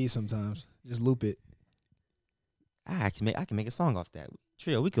all you need sometimes. Just loop it. I can make a song off that.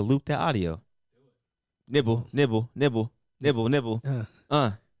 Trio, we could loop that audio. Nibble. Nibble. Nibble.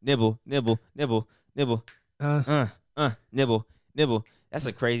 Nibble. That's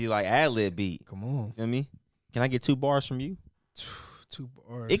a crazy like ad-lib beat. Come on. You feel me? Can I get 2 bars from you? 2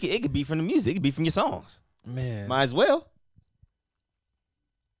 bars. It could be from the music. It could be from your songs. Man. Might as well.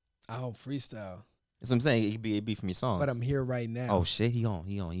 I don't freestyle. That's what I'm saying. It could be from your songs. But I'm here right now. Oh shit, he on.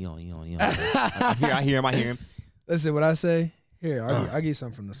 I hear him. Listen, what I say? Here, I'll give you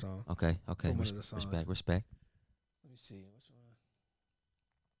something from the song. Okay. Respect. Let me see. What's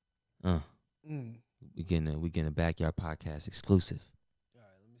one? We getting a backyard podcast exclusive. All right,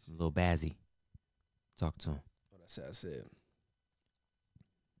 let me see. Lil Bazzy. Talk to him. What I said.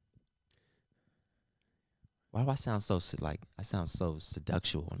 Why do I sound so I sound so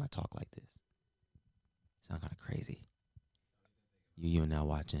seductual when I talk like this? Sound kind of crazy. You are now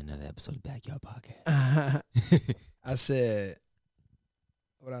watching another episode of Backyard Podcast. I said,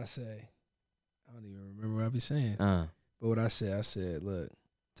 what I say? I don't even remember what I be saying. But what I said, look.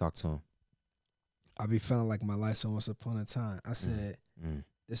 Talk to him. I be feeling like my life so once upon a time. I said,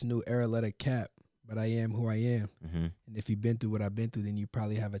 this new era let it cap. but I am who I am. Mm-hmm. And if you've been through what I've been through, then you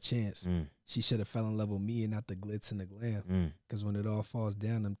probably have a chance. Mm. She should have fell in love with me and not the glitz and the glam. Because when it all falls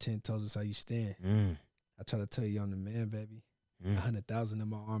down, them 10 toes is how you stand. I try to tell you I'm the man, baby. 100,000 in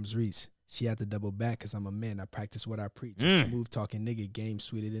my arms reach. She had to double back because I'm a man. I practice what I preach. A smooth talking nigga, game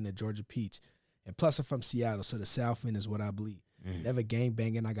sweeter than a Georgia peach. And plus I'm from Seattle, so the South End is what I bleed. Never gang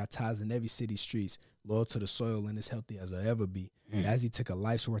banging, I got ties in every city streets. Loyal to the soil and as healthy as I'll ever be. As he took a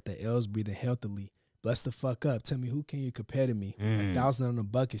life's worth of L's, breathing healthily. Bless the fuck up, tell me who can you compare to me? 1,000 on the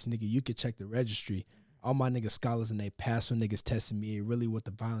buckets, nigga, you can check the registry. All my niggas scholars and they pass when niggas testing me. It really with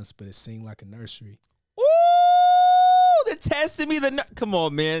the violence, but it seemed like a nursery. Ooh, they testing me. Come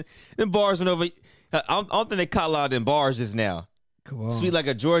on, man. Them bars went over. I don't think they caught a lot of them bars just now. Come on. Sweet like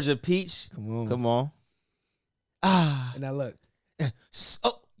a Georgia peach. Come on. Come on. Ah. And now look.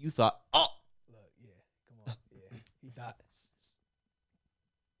 Oh, you thought. Oh. Look, yeah. Come on. Yeah. He thought.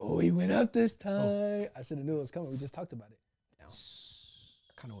 Oh, he went up this time. Oh. I should have knew it was coming. We just talked about it. Down.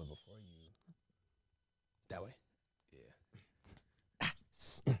 I kind of went before you. That way.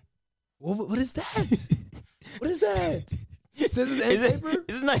 Yeah. What is that? What is that? Scissors and paper?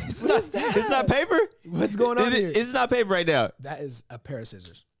 It's not paper? What's going on here? It's not paper right now. That is a pair of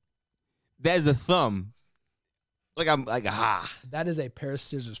scissors. That is a thumb. That is a pair of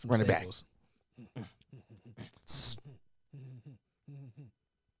scissors from Run Staples. It back.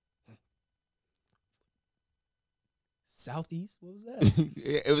 Southeast? What was that?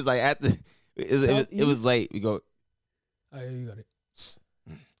 It was like at the. It was late. We go. Oh, yeah, you got it.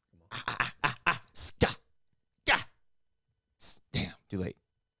 Ska. Damn, too late.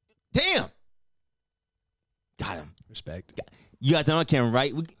 Damn. Got him. Respect. You got that on camera,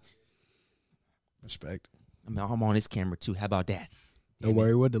 right? Respect. I'm on this camera too. How about that? Don't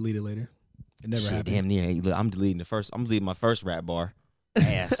worry, we'll delete it later. It never happened. Damn near. Hey, look, I'm deleting my first rap bar.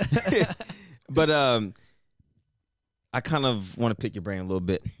 Ass. But I kind of want to pick your brain a little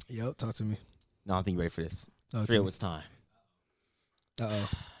bit. Yo, talk to me. No, I think you're ready for this. Feel it's time. Uh-oh.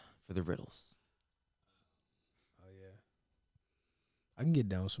 For the riddles. Oh yeah. I can get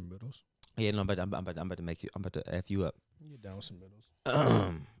down with some riddles. Yeah, no, but I'm about to F you up. Get down with some riddles.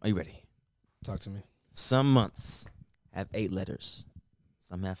 Are you ready? Talk to me. Some months have 8 letters.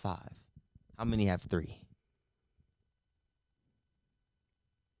 Some have 5. How many have 3?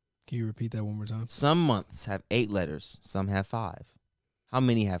 Can you repeat that one more time? Some months have 8 letters. Some have 5. How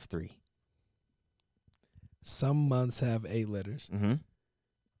many have 3? Some months have 8 letters. Mm-hmm.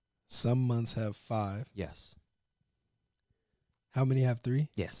 Some months have 5. Yes. How many have 3?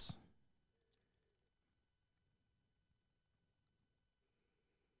 Yes.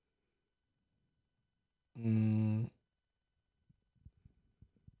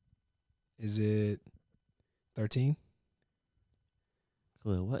 Is it 13?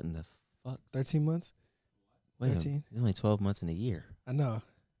 Cool. What in the fuck? 13 months? Wait 13? There's only 12 months in a year. I know.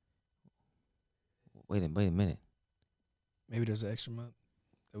 Wait a minute. Maybe there's an extra month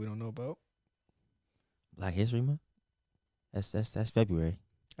that we don't know about. Black History Month? That's February.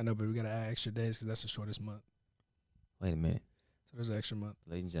 I know, but we got to add extra days because that's the shortest month. Wait a minute. So there's an extra month.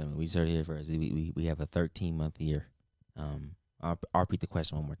 Ladies and gentlemen, we heard here first. We have a 13-month year. I'll repeat the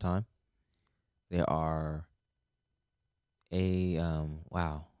question one more time. There are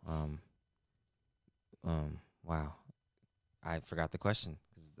wow. I forgot the question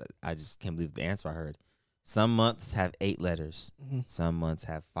because I just can't believe the answer I heard. Some months have 8 letters. Mm-hmm. Some months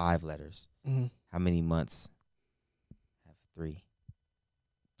have 5 letters. Mm-hmm. How many months have 3?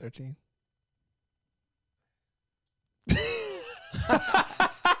 13.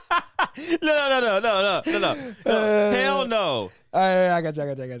 No. Hell no. All right, I got you.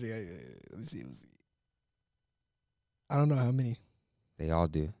 Let me see. I don't know how many. They all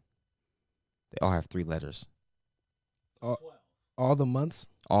do. They all have 3 letters. All the months?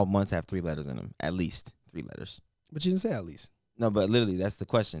 All months have 3 letters in them. At least 3 letters. But you didn't say at least. No, but literally, that's the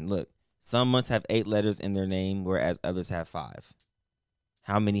question. Look, some months have 8 letters in their name, whereas others have 5.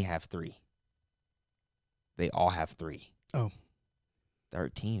 How many have 3? They all have 3. Oh.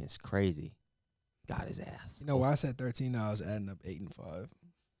 13 is crazy. Got his ass. You know why I said 13? I was adding up 8 and 5.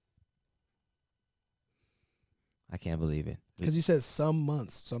 I can't believe it. Because you said some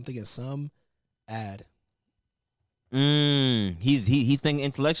months, so I'm thinking some add. He's thinking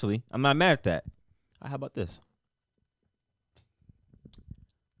intellectually. I'm not mad at that. How about this?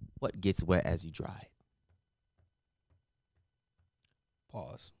 What gets wet as you dry?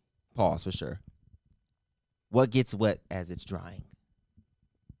 Pause. Pause for sure. What gets wet as it's drying?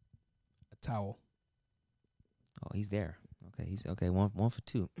 A towel. Oh, he's there. Okay, he's okay. One for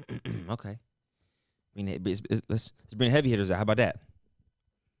 2. Okay. I mean, let's bring heavy hitters out. How about that?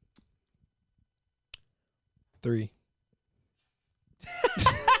 3.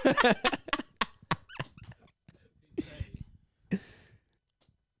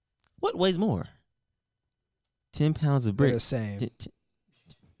 What weighs more? 10 pounds of They're brick. the same.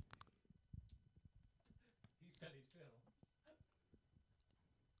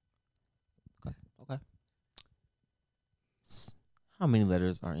 Okay. How many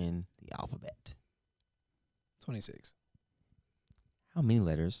letters are in the alphabet? 26. How many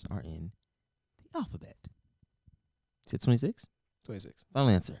letters are in the alphabet? Is it 26? 26. Final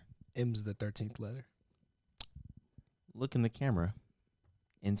answer. M's the 13th letter. Look in the camera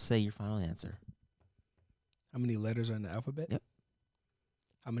and say your final answer. How many letters are in the alphabet? Yep.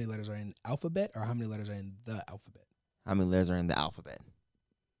 How many letters are in alphabet, or how many letters are in the alphabet? How many letters are in the alphabet?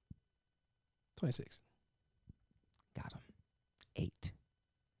 26. Got him. 8.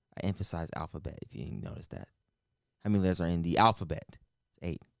 I emphasize alphabet if you didn't notice that. How many letters are in the alphabet? It's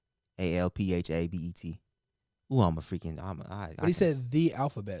 8. ALPHABET. Ooh, I'm a freaking. But he said the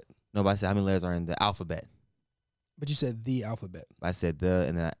alphabet. Nobody said how many letters are in the alphabet. But you said the alphabet. I said the,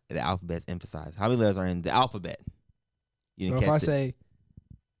 and the alphabet's emphasized. How many letters are in the alphabet? You So didn't if I catch it. say,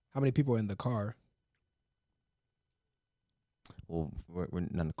 how many people are in the car? Well, we're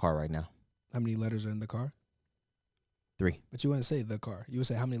not in the car right now. How many letters are in the car? 3. But you wouldn't say the car. You would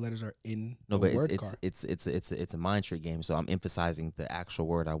say how many letters are in No, the but word it's car. it's a mind trick game. So I'm emphasizing the actual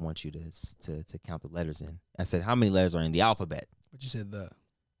word I want you to count the letters in. I said how many letters are in the alphabet? But you said the.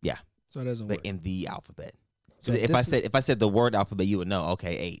 Yeah. So it doesn't But work. in the alphabet. So if I said the word alphabet, you would know.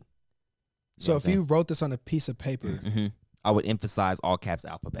 Okay, 8. You So know if you wrote this on a piece of paper, mm-hmm. I would emphasize all caps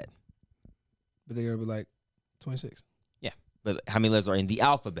alphabet. but they're gonna be like 26. Yeah. But how many letters are in the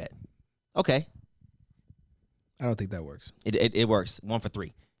alphabet? Okay. I don't think that works. It works. 1 for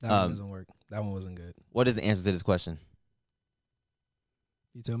 3. That one doesn't work. That one wasn't good. What is the answer to this question?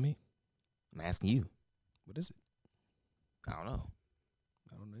 You tell me. I'm asking you. What is it? I don't know.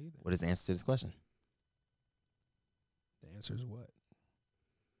 I don't know either. What is the answer to this question? The answer is what?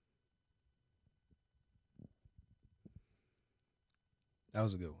 That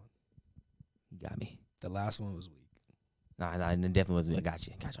was a good one. You got me. The last one was weak. Nah, it definitely wasn't. I got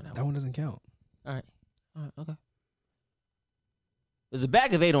you. Got you on that That one. one doesn't count. All right. Okay. There's a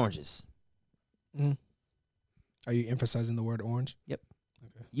bag of 8 oranges. Mm. Are you emphasizing the word orange? Yep.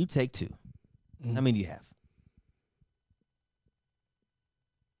 Okay. You take 2. Mm. How many do you have?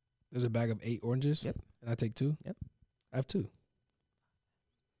 There's a bag of 8 oranges. Yep. And I take 2. Yep. I have 2.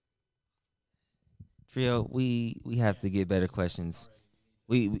 Trio, we have to get better questions.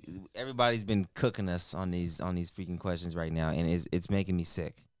 We everybody's been cooking us on these freaking questions right now, and it's making me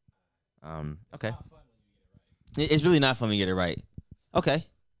sick. Okay. It's really not fun when you get it right. Okay.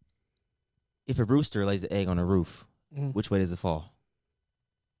 If a rooster lays an egg on a roof, which way does it fall?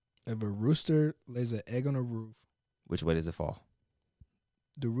 If a rooster lays an egg on a roof, Which way does it fall?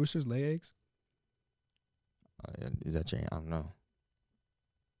 do roosters lay eggs? Is that your? I don't know.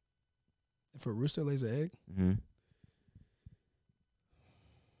 If a rooster lays an egg Mm-hmm.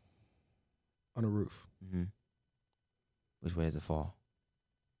 on a roof, Mm-hmm. Which way does it fall?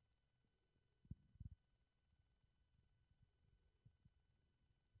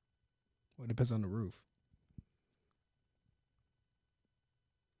 well, it depends on the roof.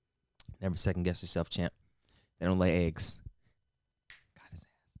 Never second guess yourself, champ. They don't lay eggs. Got his ass.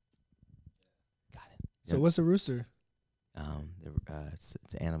 Got it. So what's a rooster? It's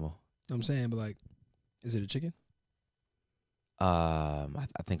an animal. I'm saying, but like, is it a chicken? I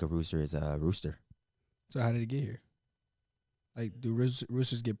think a rooster is a rooster. So how did it get here? Like, do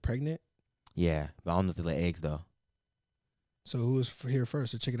roosters get pregnant? Yeah, but I don't know if they lay eggs though. So who was here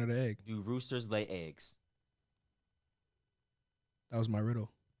first, the chicken or the egg? Do roosters lay eggs? That was my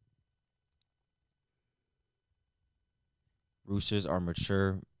riddle. Roosters are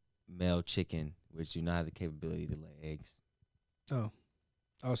mature male chicken, which do not have the capability to lay eggs. Oh,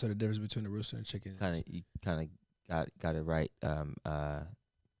 also the difference between a rooster and chicken. You kind of got it right.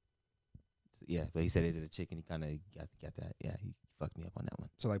 Yeah, but he said, "Is it a chicken?" He kind of got that. Yeah, he fucked me up on that one.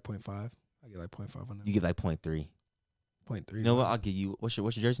 So like 0.5. I get like 0.5 on that. You get like 0.3. 0.3. You know what? I'll give you. What's your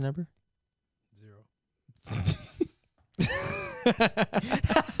jersey number? 0.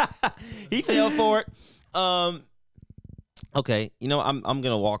 He fell for it. Okay, you know I'm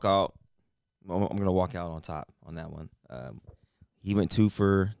gonna walk out. I'm gonna walk out on top on that one. He went 3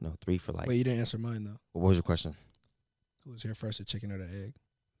 for like. Wait, you didn't answer mine though. What was your question? Who was here first, the chicken or the egg?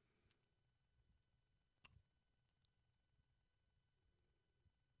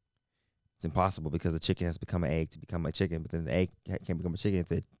 It's impossible because the chicken has become an egg to become a chicken, but then the egg can't become a chicken if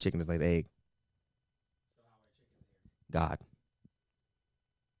the chicken is like the egg. God.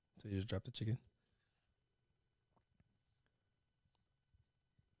 So you just dropped the chicken.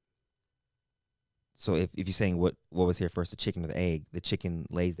 So if you're saying what was here first, the chicken or the egg, the chicken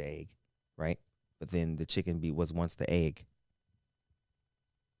lays the egg, right? But then the chicken was once the egg.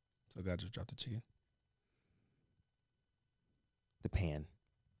 So God just dropped the chicken. The pan.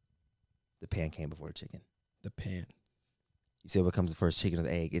 The pan came before the chicken. The pan. You said what comes first, chicken or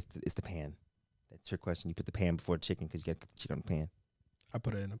the egg? It's the pan. That's your question. You put the pan before the chicken because you got to put the chicken on the pan. I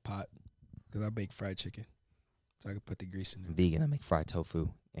put it in a pot because I bake fried chicken, so I can put the grease in I'm there. vegan. I make fried tofu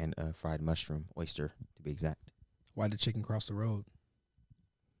and fried mushroom, oyster to be exact. Why did the chicken cross the road?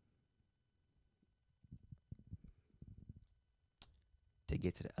 To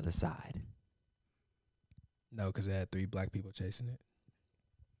get to the other side. No, because it had 3 black people chasing it.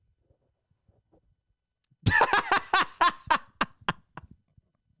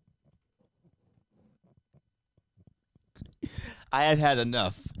 I had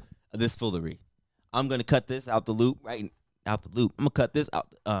enough of this foolery. I'm gonna cut this out the loop, right out the loop. I'm gonna cut this out.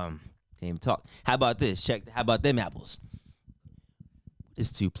 Can't even talk. How about this? Check. How about them apples? What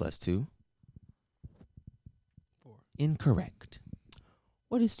is 2 plus 2? 4. Incorrect.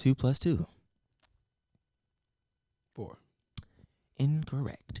 What is 2 plus 2? 4.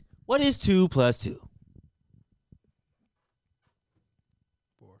 Incorrect. What is 2 plus 2?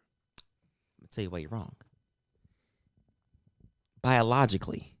 4. I'm gonna tell you why you're wrong.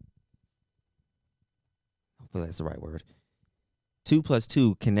 Biologically, hopefully that's the right word. 2 plus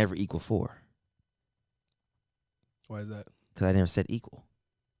 2 can never equal 4. Why is that? Because I never said equal.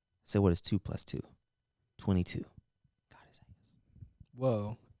 I said what is 2 plus 2? 22. God is ass.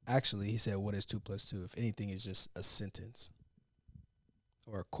 Well, actually, he said, what is 2 plus 2? If anything, it's just a sentence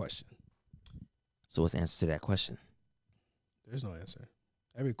or a question. So what's the answer to that question? There's no answer.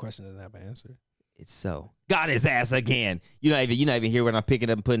 Every question doesn't have an answer. It's so. Got his ass again. You're not even hear what I'm picking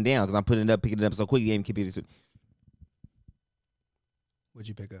up and putting down because I'm picking it up so quick. You ain't keep it. What'd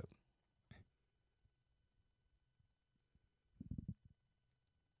you pick up?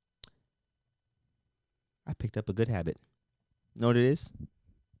 I picked up a good habit. You know what it is?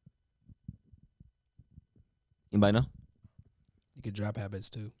 Anybody know? You could drop habits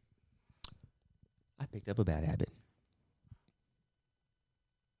too. I picked up a bad habit.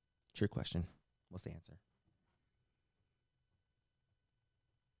 Trick question. What's the answer?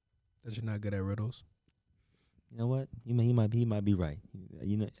 That you're not good at riddles. You know what? He might be right.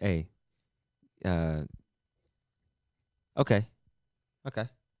 You know, hey. Okay.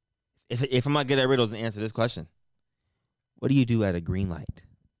 If I'm not good at riddles, and answer this question. What do you do at a green light?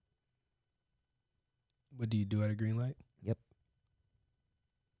 What do you do at a green light? Yep.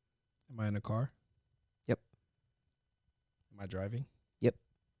 Am I in a car? Yep. Am I driving? Yep.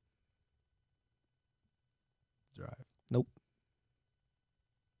 Drive. Nope.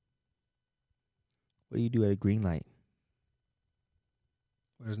 What do you do at a green light?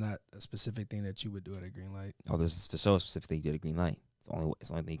 Well, there's not a specific thing that you would do at a green light. Oh, there's for sure a specific thing you do at a green light. It's the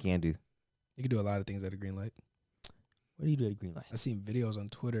only thing you can do. You can do a lot of things at a green light. What do you do at a green light? I've seen videos on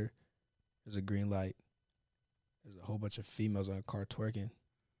Twitter. There's a green light. There's a whole bunch of females on a car twerking,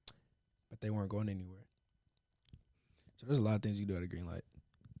 but they weren't going anywhere. So there's a lot of things you can do at a green light.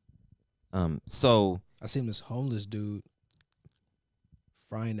 So I seen this homeless dude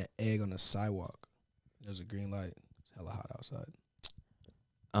frying an egg on the sidewalk. There's a green light. It's hella hot outside.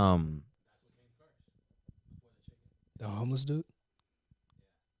 The homeless dude?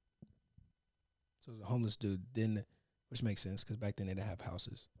 So it was a homeless dude, then, which makes sense because back then they didn't have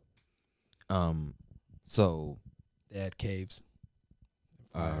houses. So They had caves.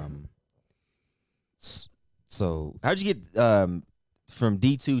 So how'd you get from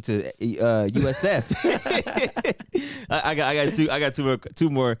D2 to USF? I got two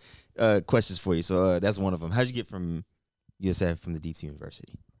more questions for you. So that's one of them. How'd you get from USF from the D2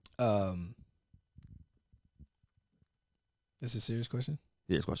 University? This is a serious question?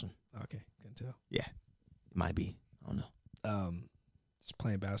 Serious question. Okay, couldn't tell. Yeah, it might be. I don't know. Just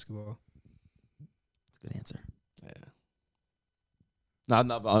playing basketball. It's a good answer. Yeah.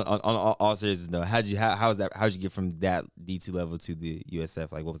 No, on all seriousness, though. How'd you get from that D2 level to the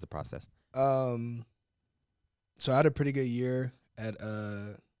USF? Like, what was the process? So I had a pretty good year at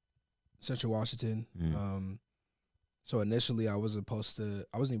Central Washington. So initially I wasn't even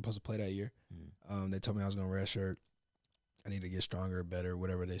supposed to play that year. They told me I was gonna redshirt. I need to get stronger, better,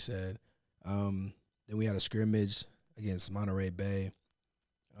 whatever they said. Then we had a scrimmage against Monterey Bay.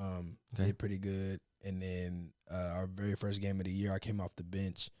 Did pretty good. And then our very first game of the year, I came off the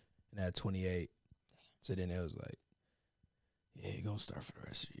bench and had 28. So then it was like, yeah, you're going to start for the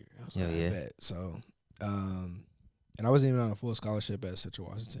rest of the year. I was like, I bet. So, and I wasn't even on a full scholarship at Central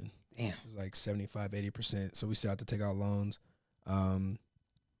Washington. Damn. It was like 75, 80%. So we still had to take out loans. And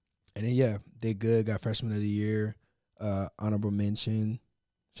then, did good. Got freshman of the year. Honorable mention.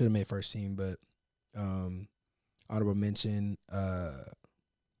 Should have made first team, but honorable mention.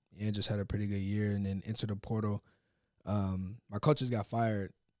 Yeah, just had a pretty good year, and then entered the portal. My coaches got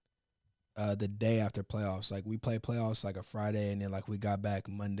fired the day after playoffs. Like, we played playoffs like a Friday, and then like we got back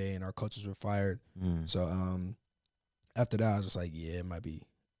Monday, and our coaches were fired. So after that, I was just like, yeah, it might be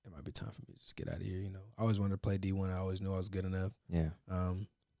time for me to just get out of here. You know, I always wanted to play D1. I always knew I was good enough. Yeah. I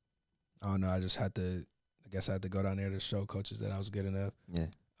don't know. I just had to. I guess I had to go down there to show coaches that I was good enough. Yeah.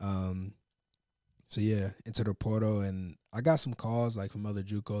 So yeah, into the portal, and I got some calls like from other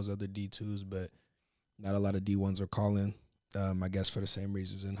JUCOs, other D2s, but not a lot of D1s are calling. I guess for the same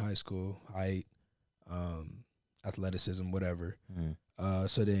reasons in high school, height, athleticism, whatever.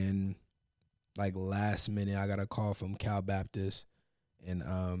 So then, like last minute, I got a call from Cal Baptist, and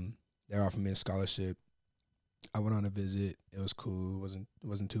they're offering me a scholarship. I went on a visit. It was cool. It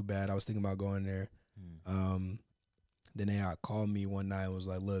wasn't too bad. I was thinking about going there. Then they called me one night and was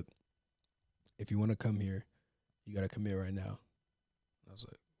like, "Look, if you want to come here, you got to commit right now." I was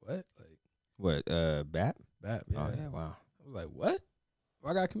like, "What? Like what? BAP? BAP? Yeah." Oh yeah, wow. I was like, "What?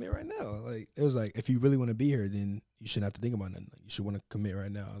 Well, I got to commit right now." Like, it was like, if you really want to be here, then you shouldn't have to think about nothing. Like, you should want to commit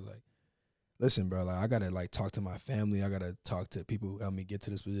right now. I was like, "Listen, bro. Like, I gotta like talk to my family. I gotta talk to people who helped me get to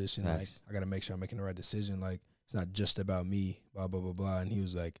this position. Nice. Like, I gotta make sure I'm making the right decision. Like, it's not just about me. Blah blah blah blah." And he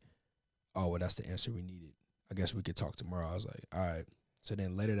was like, "Oh, well, that's the answer we needed. I guess we could talk tomorrow." I was like, "All right." So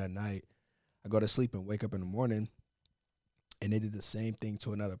then later that night, I go to sleep and wake up in the morning, and they did the same thing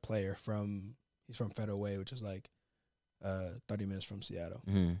to another player he's from Federal Way, which is like 30 minutes from Seattle.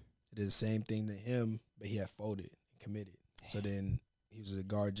 They did the same thing to him, but he had folded and committed. So then he was a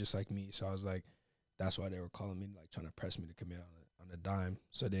guard just like me. So I was like, that's why they were calling me, like trying to press me to commit on a dime.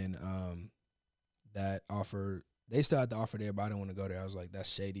 So then that offer, they still had the offer there, but I didn't want to go there. I was like, that's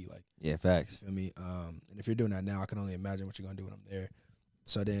shady. Like, yeah, facts. You feel me? And if you're doing that now, I can only imagine what you're going to do when I'm there.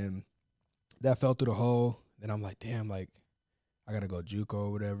 So then that fell through the hole. Then I'm like, damn, like, I got to go JUCO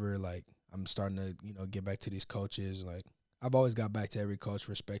or whatever. Like, I'm starting to, get back to these coaches. Like, I've always got back to every coach,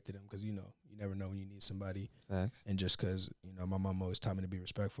 respected them, because, you never know when you need somebody. Facts. And just because, my mom always taught me to be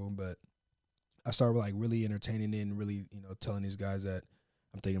respectful. But I started, like, really entertaining it and really, telling these guys that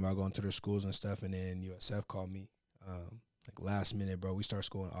I'm thinking about going to their schools and stuff. And then USF called me, like, last minute, bro. We start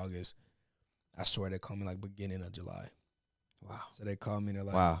school in August. I swear they called me, like, beginning of July. Wow. So they called me and they're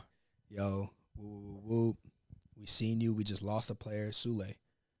like, wow. Yo, woo, we seen you. We just lost a player, Sule.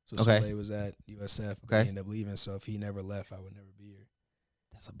 So Okay. Sule was at USF, but Okay. he ended up leaving. So if he never left, I would never be here.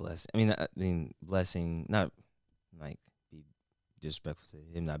 That's a blessing. I mean, blessing, not like be disrespectful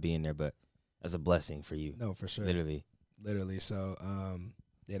to him not being there, but that's a blessing for you. No, for sure. Literally. So,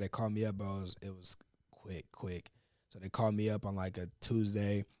 yeah, they called me up, but it was quick. So they called me up on like a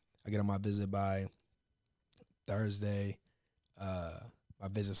Tuesday. I get on my visit by Thursday. My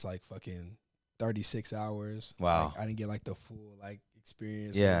visit's like fucking 36 hours. Wow. Like, I didn't get like the full like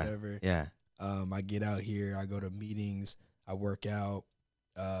experience or whatever. Yeah. I get out here, I go to meetings, I work out.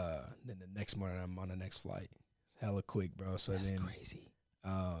 Then the next morning I'm on the next flight. It's hella quick, bro. So that's then crazy.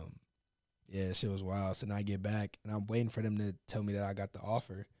 Yeah, shit was wild. So then I get back and I'm waiting for them to tell me that I got the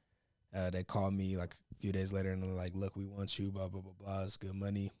offer. They called me like a few days later and they're like, "Look, we want you, blah, blah, blah, blah. It's good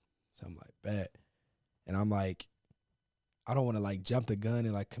money." So I'm like, bet. And I'm like, I don't want to like jump the gun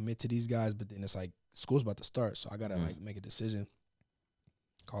and like commit to these guys, but then it's like school's about to start, so I gotta like make a decision.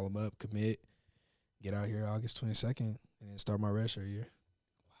 Call them up, commit, get out here August 22nd, and then start my redshirt year.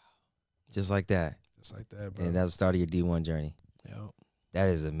 Wow. Just like that. Just like that, bro. And that was the start of your D1 journey. Yep. That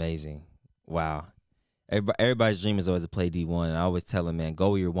is amazing. Wow. Everybody's dream is always to play D1, and I always tell them, man, go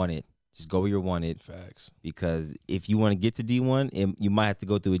where you're wanted. Just go where you're wanted. Facts. Because if you want to get to D1, you might have to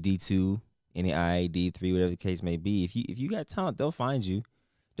go through a D2, NCAA D3, whatever the case may be. If you got talent, they'll find you.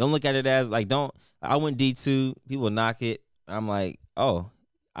 Don't look at it as like I went D2, people knock it. I'm like, oh,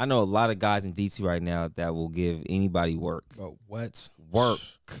 I know a lot of guys in D2 right now that will give anybody work. But what? Work.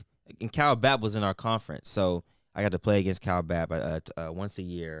 And Cal Bap was in our conference, so I got to play against Cal Bap once a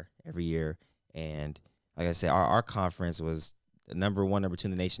year, every year. And like I said, our conference was number 1, number 2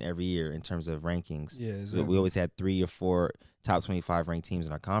 in the nation every year in terms of rankings. Yeah, exactly. We always had 3 or 4 top 25 ranked teams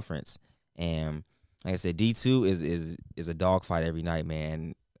in our conference. And like I said, D2 is a dogfight every night,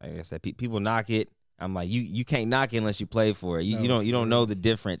 man. Like I said, people knock it. I'm like, you can't knock it unless you play for it. You don't know the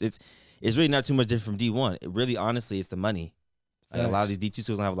difference. It's really not too much different from D1. It really, honestly, it's the money. Like, a lot of these D2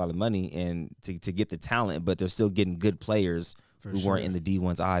 schools don't have a lot of money and to get the talent, but they're still getting good players who weren't in the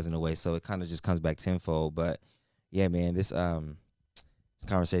D1's eyes in a way. So it kind of just comes back tenfold. But yeah, man, this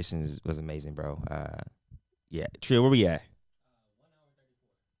conversation was amazing, bro. Yeah, Trio, where we at?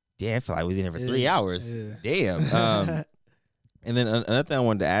 Damn, I feel like we was in there for 3 Yeah, hours. yeah. Damn. And then another thing I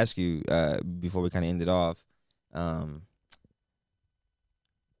wanted to ask you before we kind of end it off,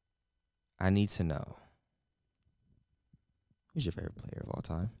 I need to know, who's your favorite player of all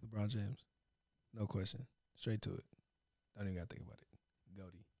time? LeBron James. No question. Straight to it. Don't even got to think about it.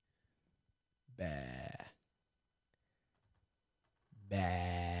 Goaty. Bah.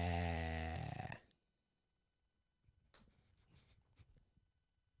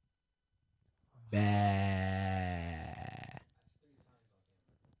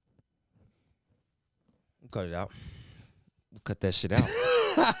 Cut it out. We'll cut that shit out.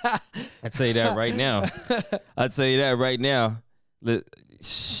 I tell you that right now. But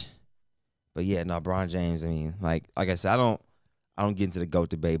yeah, no, LeBron James. I mean, like I said, I don't get into the GOAT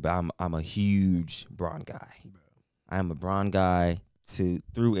debate, but I'm a huge Bron guy. I'm a Bron guy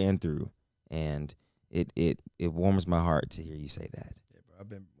through and through, and it warms my heart to hear you say that. Yeah, bro. I've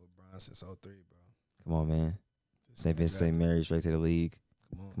been with Bron since 03, bro. Come on, man. St. Vincent St. Mary straight to the league.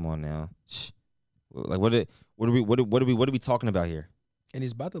 Come on now. Shh. Like what are we talking about here? And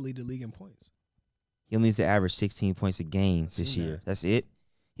he's about to lead the league in points. He only needs to average 16 points a game this year. That's it.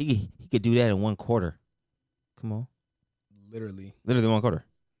 He could do that in 1 quarter. Come on. Literally 1 quarter.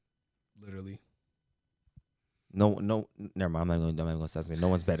 Literally. No, never mind. I'm not going to say no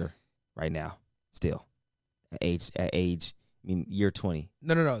one's better right now. Still, at age. I mean, year 20.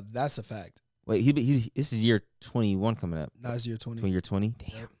 No. That's a fact. Wait, this is year 21 coming up. No, it's year 20. Year 20.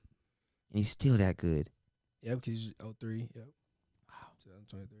 Damn. Yep. And he's still that good. Yep, because he's 03. Yep. Wow.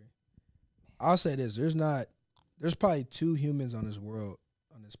 2023. I'll say this: there's probably 2 humans on this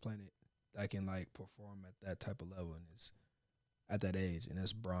planet that can like perform at that type of level and is at that age, and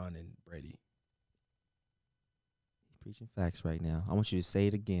that's Bron and Brady. Preaching facts right now. I want you to say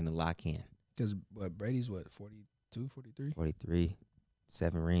it again and lock in. Because Brady's 42, 43? 43.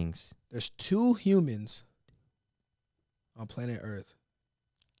 7 rings. There's 2 humans on planet Earth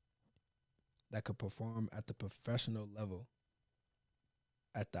that could perform at the professional level,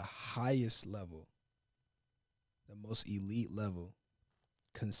 at the highest level, the most elite level,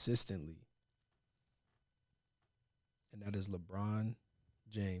 consistently. And that is LeBron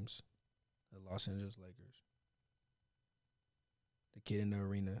James, the Los Angeles Lakers, the kid in the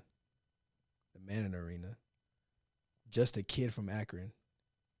arena, the man in the arena, just a kid from Akron.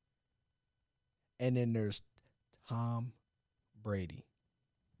 And then there's Tom Brady,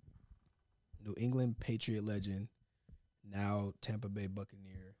 New England Patriot legend, now Tampa Bay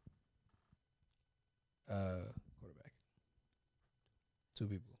Buccaneer quarterback. 2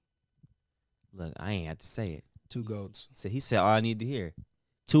 people. Look, I ain't have to say it. 2 GOATs. He said all I need to hear.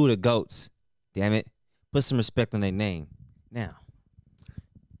 2 of the GOATs. Damn it. Put some respect on their name. Now,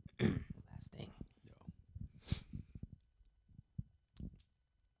 last thing.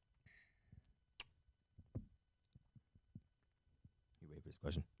 You ready for this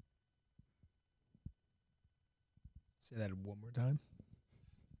question? Say that one more time.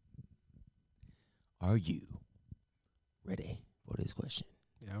 Are you ready for this question?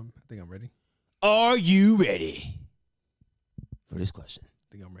 Yeah, I think I'm ready. Are you ready for this question?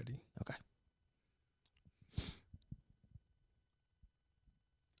 I think I'm ready. Okay.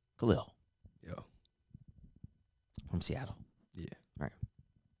 Khalil. Yo. From Seattle. Yeah. Right.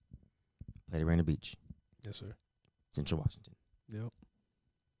 Played at Rainier Beach. Yes, sir. Central Washington. Yep.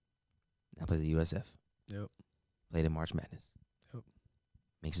 Now plays at USF. Yep. Played in March Madness. Yep.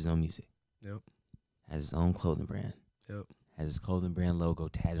 Makes his own music. Yep. Has his own clothing brand. Yep. Has his clothing brand logo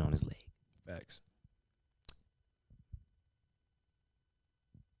tatted on his leg. Facts.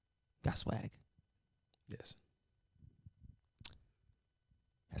 Got swag. Yes.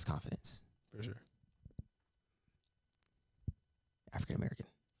 Has confidence. For sure. African American.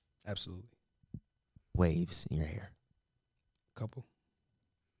 Absolutely. Waves in your hair. Couple.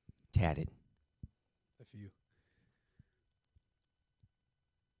 Tatted. A few.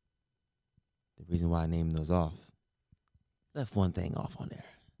 The reason why I named those off, left one thing off on there.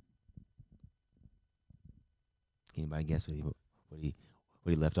 Can anybody guess what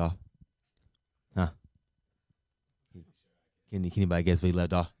he left off? Huh? Can anybody guess what he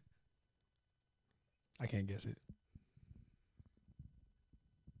left off? I can't guess it.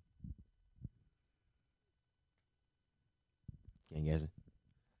 Can't guess it?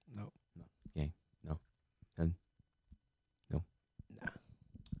 No. No. Yeah. No. Nothing? No. Nah.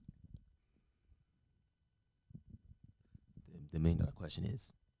 The $1 million question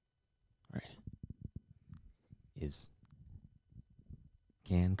is, all right,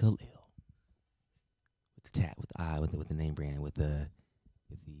 can Khalil with the with the eye, with the name brand, with the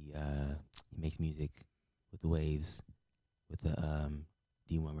he makes music with the waves, with the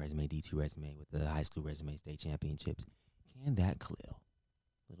D1 resume, D2 resume, with the high school resume, state championships. Can that Khalil,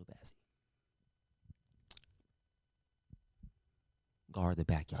 little Bazzy, guard the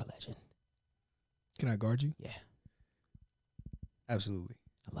backyard legend? Can I guard you? Yeah. Absolutely.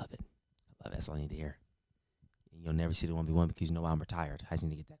 I love it. That's all I need to hear. You'll never see the 1v1 because you know why I'm retired. I just need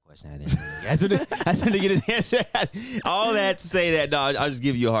to get that question out of there. I just need to get his answer out. All that to say that, no, I'll just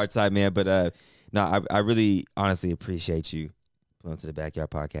give you a hard time, man. But no, I really honestly appreciate you pulling to the Backyard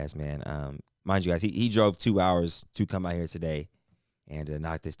Podcast, man. Mind you guys, he drove 2 hours to come out here today and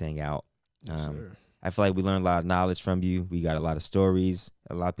knock this thing out. Yes, sir. I feel like we learned a lot of knowledge from you. We got a lot of stories.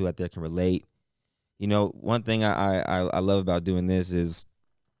 A lot of people out there can relate. You know, one thing I love about doing this is,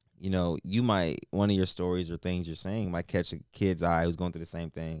 you know, one of your stories or things you're saying might catch a kid's eye who's going through the same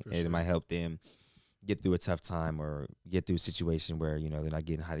thing. And it might help them get through a tough time or get through a situation where, you know, they're not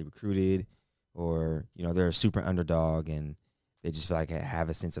getting highly recruited or, you know, they're a super underdog and they just feel like they have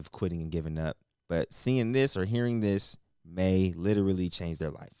a sense of quitting and giving up. But seeing this or hearing this may literally change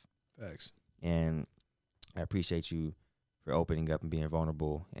their life. Facts. And I appreciate you for opening up and being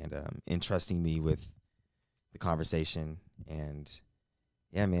vulnerable and entrusting me with the conversation. And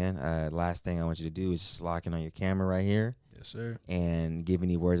yeah, man, last thing I want you to do is just lock in on your camera right here. Yes, sir. And give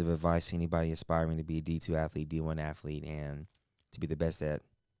any words of advice to anybody aspiring to be a D2 athlete, D1 athlete, and to be the best that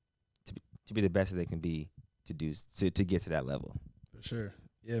they can be to get to that level. For sure.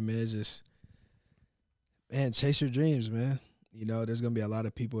 Yeah, man, chase your dreams, man. You know, there's going to be a lot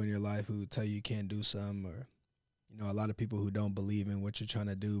of people in your life who tell you can't do something, or, you know, a lot of people who don't believe in what you're trying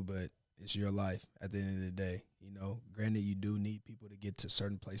to do, but it's your life at the end of the day. You know, granted, you do need people to get to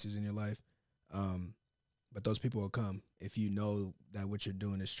certain places in your life, but those people will come if you know that what you're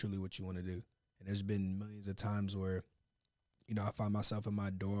doing is truly what you want to do. And there's been millions of times where, you know, I find myself in my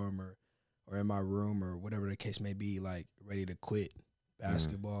dorm or in my room or whatever the case may be, like ready to quit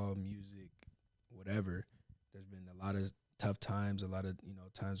basketball, music, whatever. There's been a lot of tough times, a lot of, you know,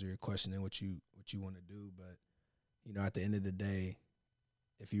 times where you're questioning what you want to do. But, you know, at the end of the day,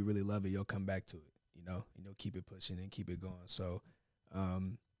 if you really love it, you'll come back to it, you know, keep it pushing and keep it going. So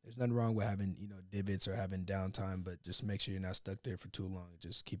there's nothing wrong with having, you know, divots or having downtime, but just make sure you're not stuck there for too long.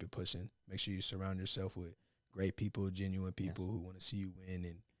 Just keep it pushing. Make sure you surround yourself with great people, genuine people who want to see you win,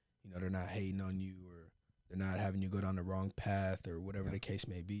 and, you know, they're not hating on you or they're not having you go down the wrong path or whatever the case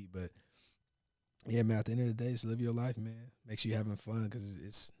may be. But, yeah, man, at the end of the day, just live your life, man. Make sure you're having fun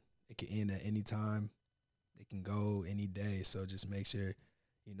because it can end at any time. It can go any day. So just make sure,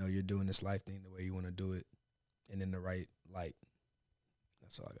 you know, you're doing this life thing the way you want to do it and in the right light.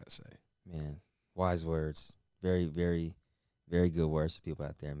 That's all I got to say. Man, wise words. Very, very, very good words for people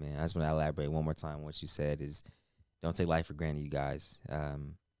out there, man. I just want to elaborate one more time on what you said is don't take life for granted, you guys.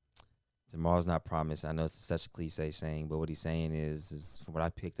 Tomorrow's not promised. I know it's such a cliche saying, but what he's saying is from what I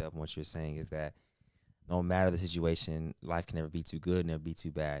picked up and what you're saying is that no matter the situation, life can never be too good, never be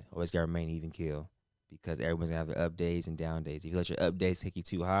too bad. Always got to remain even keel because everyone's going to have their up days and down days. If you let your up days take you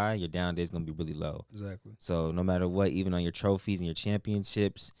too high, your down days going to be really low. Exactly. So no matter what, even on your trophies and your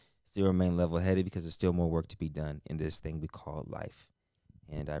championships, still remain level-headed because there's still more work to be done in this thing we call life.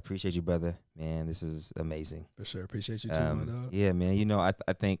 And I appreciate you, brother. Man, this is amazing. For sure. Appreciate you too, my dog. Yeah, man. You know,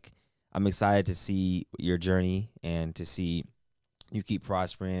 I think I'm excited to see your journey and to see you keep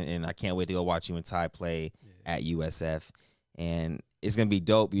prospering. And I can't wait to go watch you and Ty play at USF. And it's going to be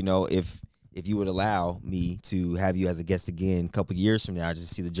dope, you know, if you would allow me to have you as a guest again a couple years from now, just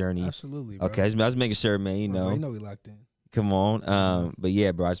to see the journey. Absolutely, bro. Okay, I was making sure, man, you know. You know we locked in. Come on. But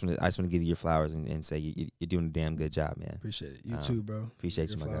yeah, bro, I just want to give you your flowers and say you're doing a damn good job, man. Appreciate it. You too, bro. Appreciate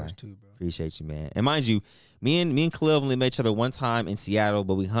you, my guy. Too, bro. Appreciate you, man. And mind you, me and Khalil only met each other one time in Seattle,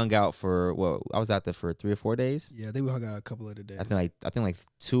 but we hung out for I was out there for 3 or 4 days. Yeah, I think we hung out a couple of the days. I think like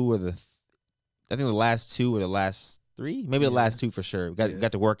the last 2 or the last 3, maybe the last 2 for sure.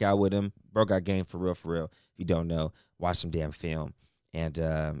 Got to work out with him. Bro got game for real. If you don't know, watch some damn film. And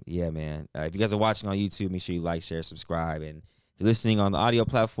yeah, man. If you guys are watching on YouTube, make sure you like, share, subscribe, and if you're listening on the audio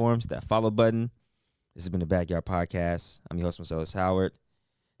platforms, that follow button. This has been the Backyard Podcast. I'm your host, Marcellus Howard.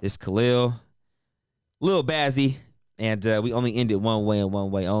 This is Khalil, Lil Bazzy, and we only end it one way and one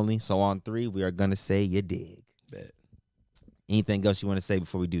way only. So on 3, we are gonna say you dig. Bet. Anything else you want to say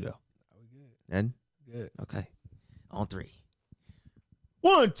before we do though? We good. None? Good. Okay. On 3.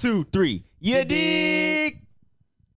 1, 2, 3. You dig.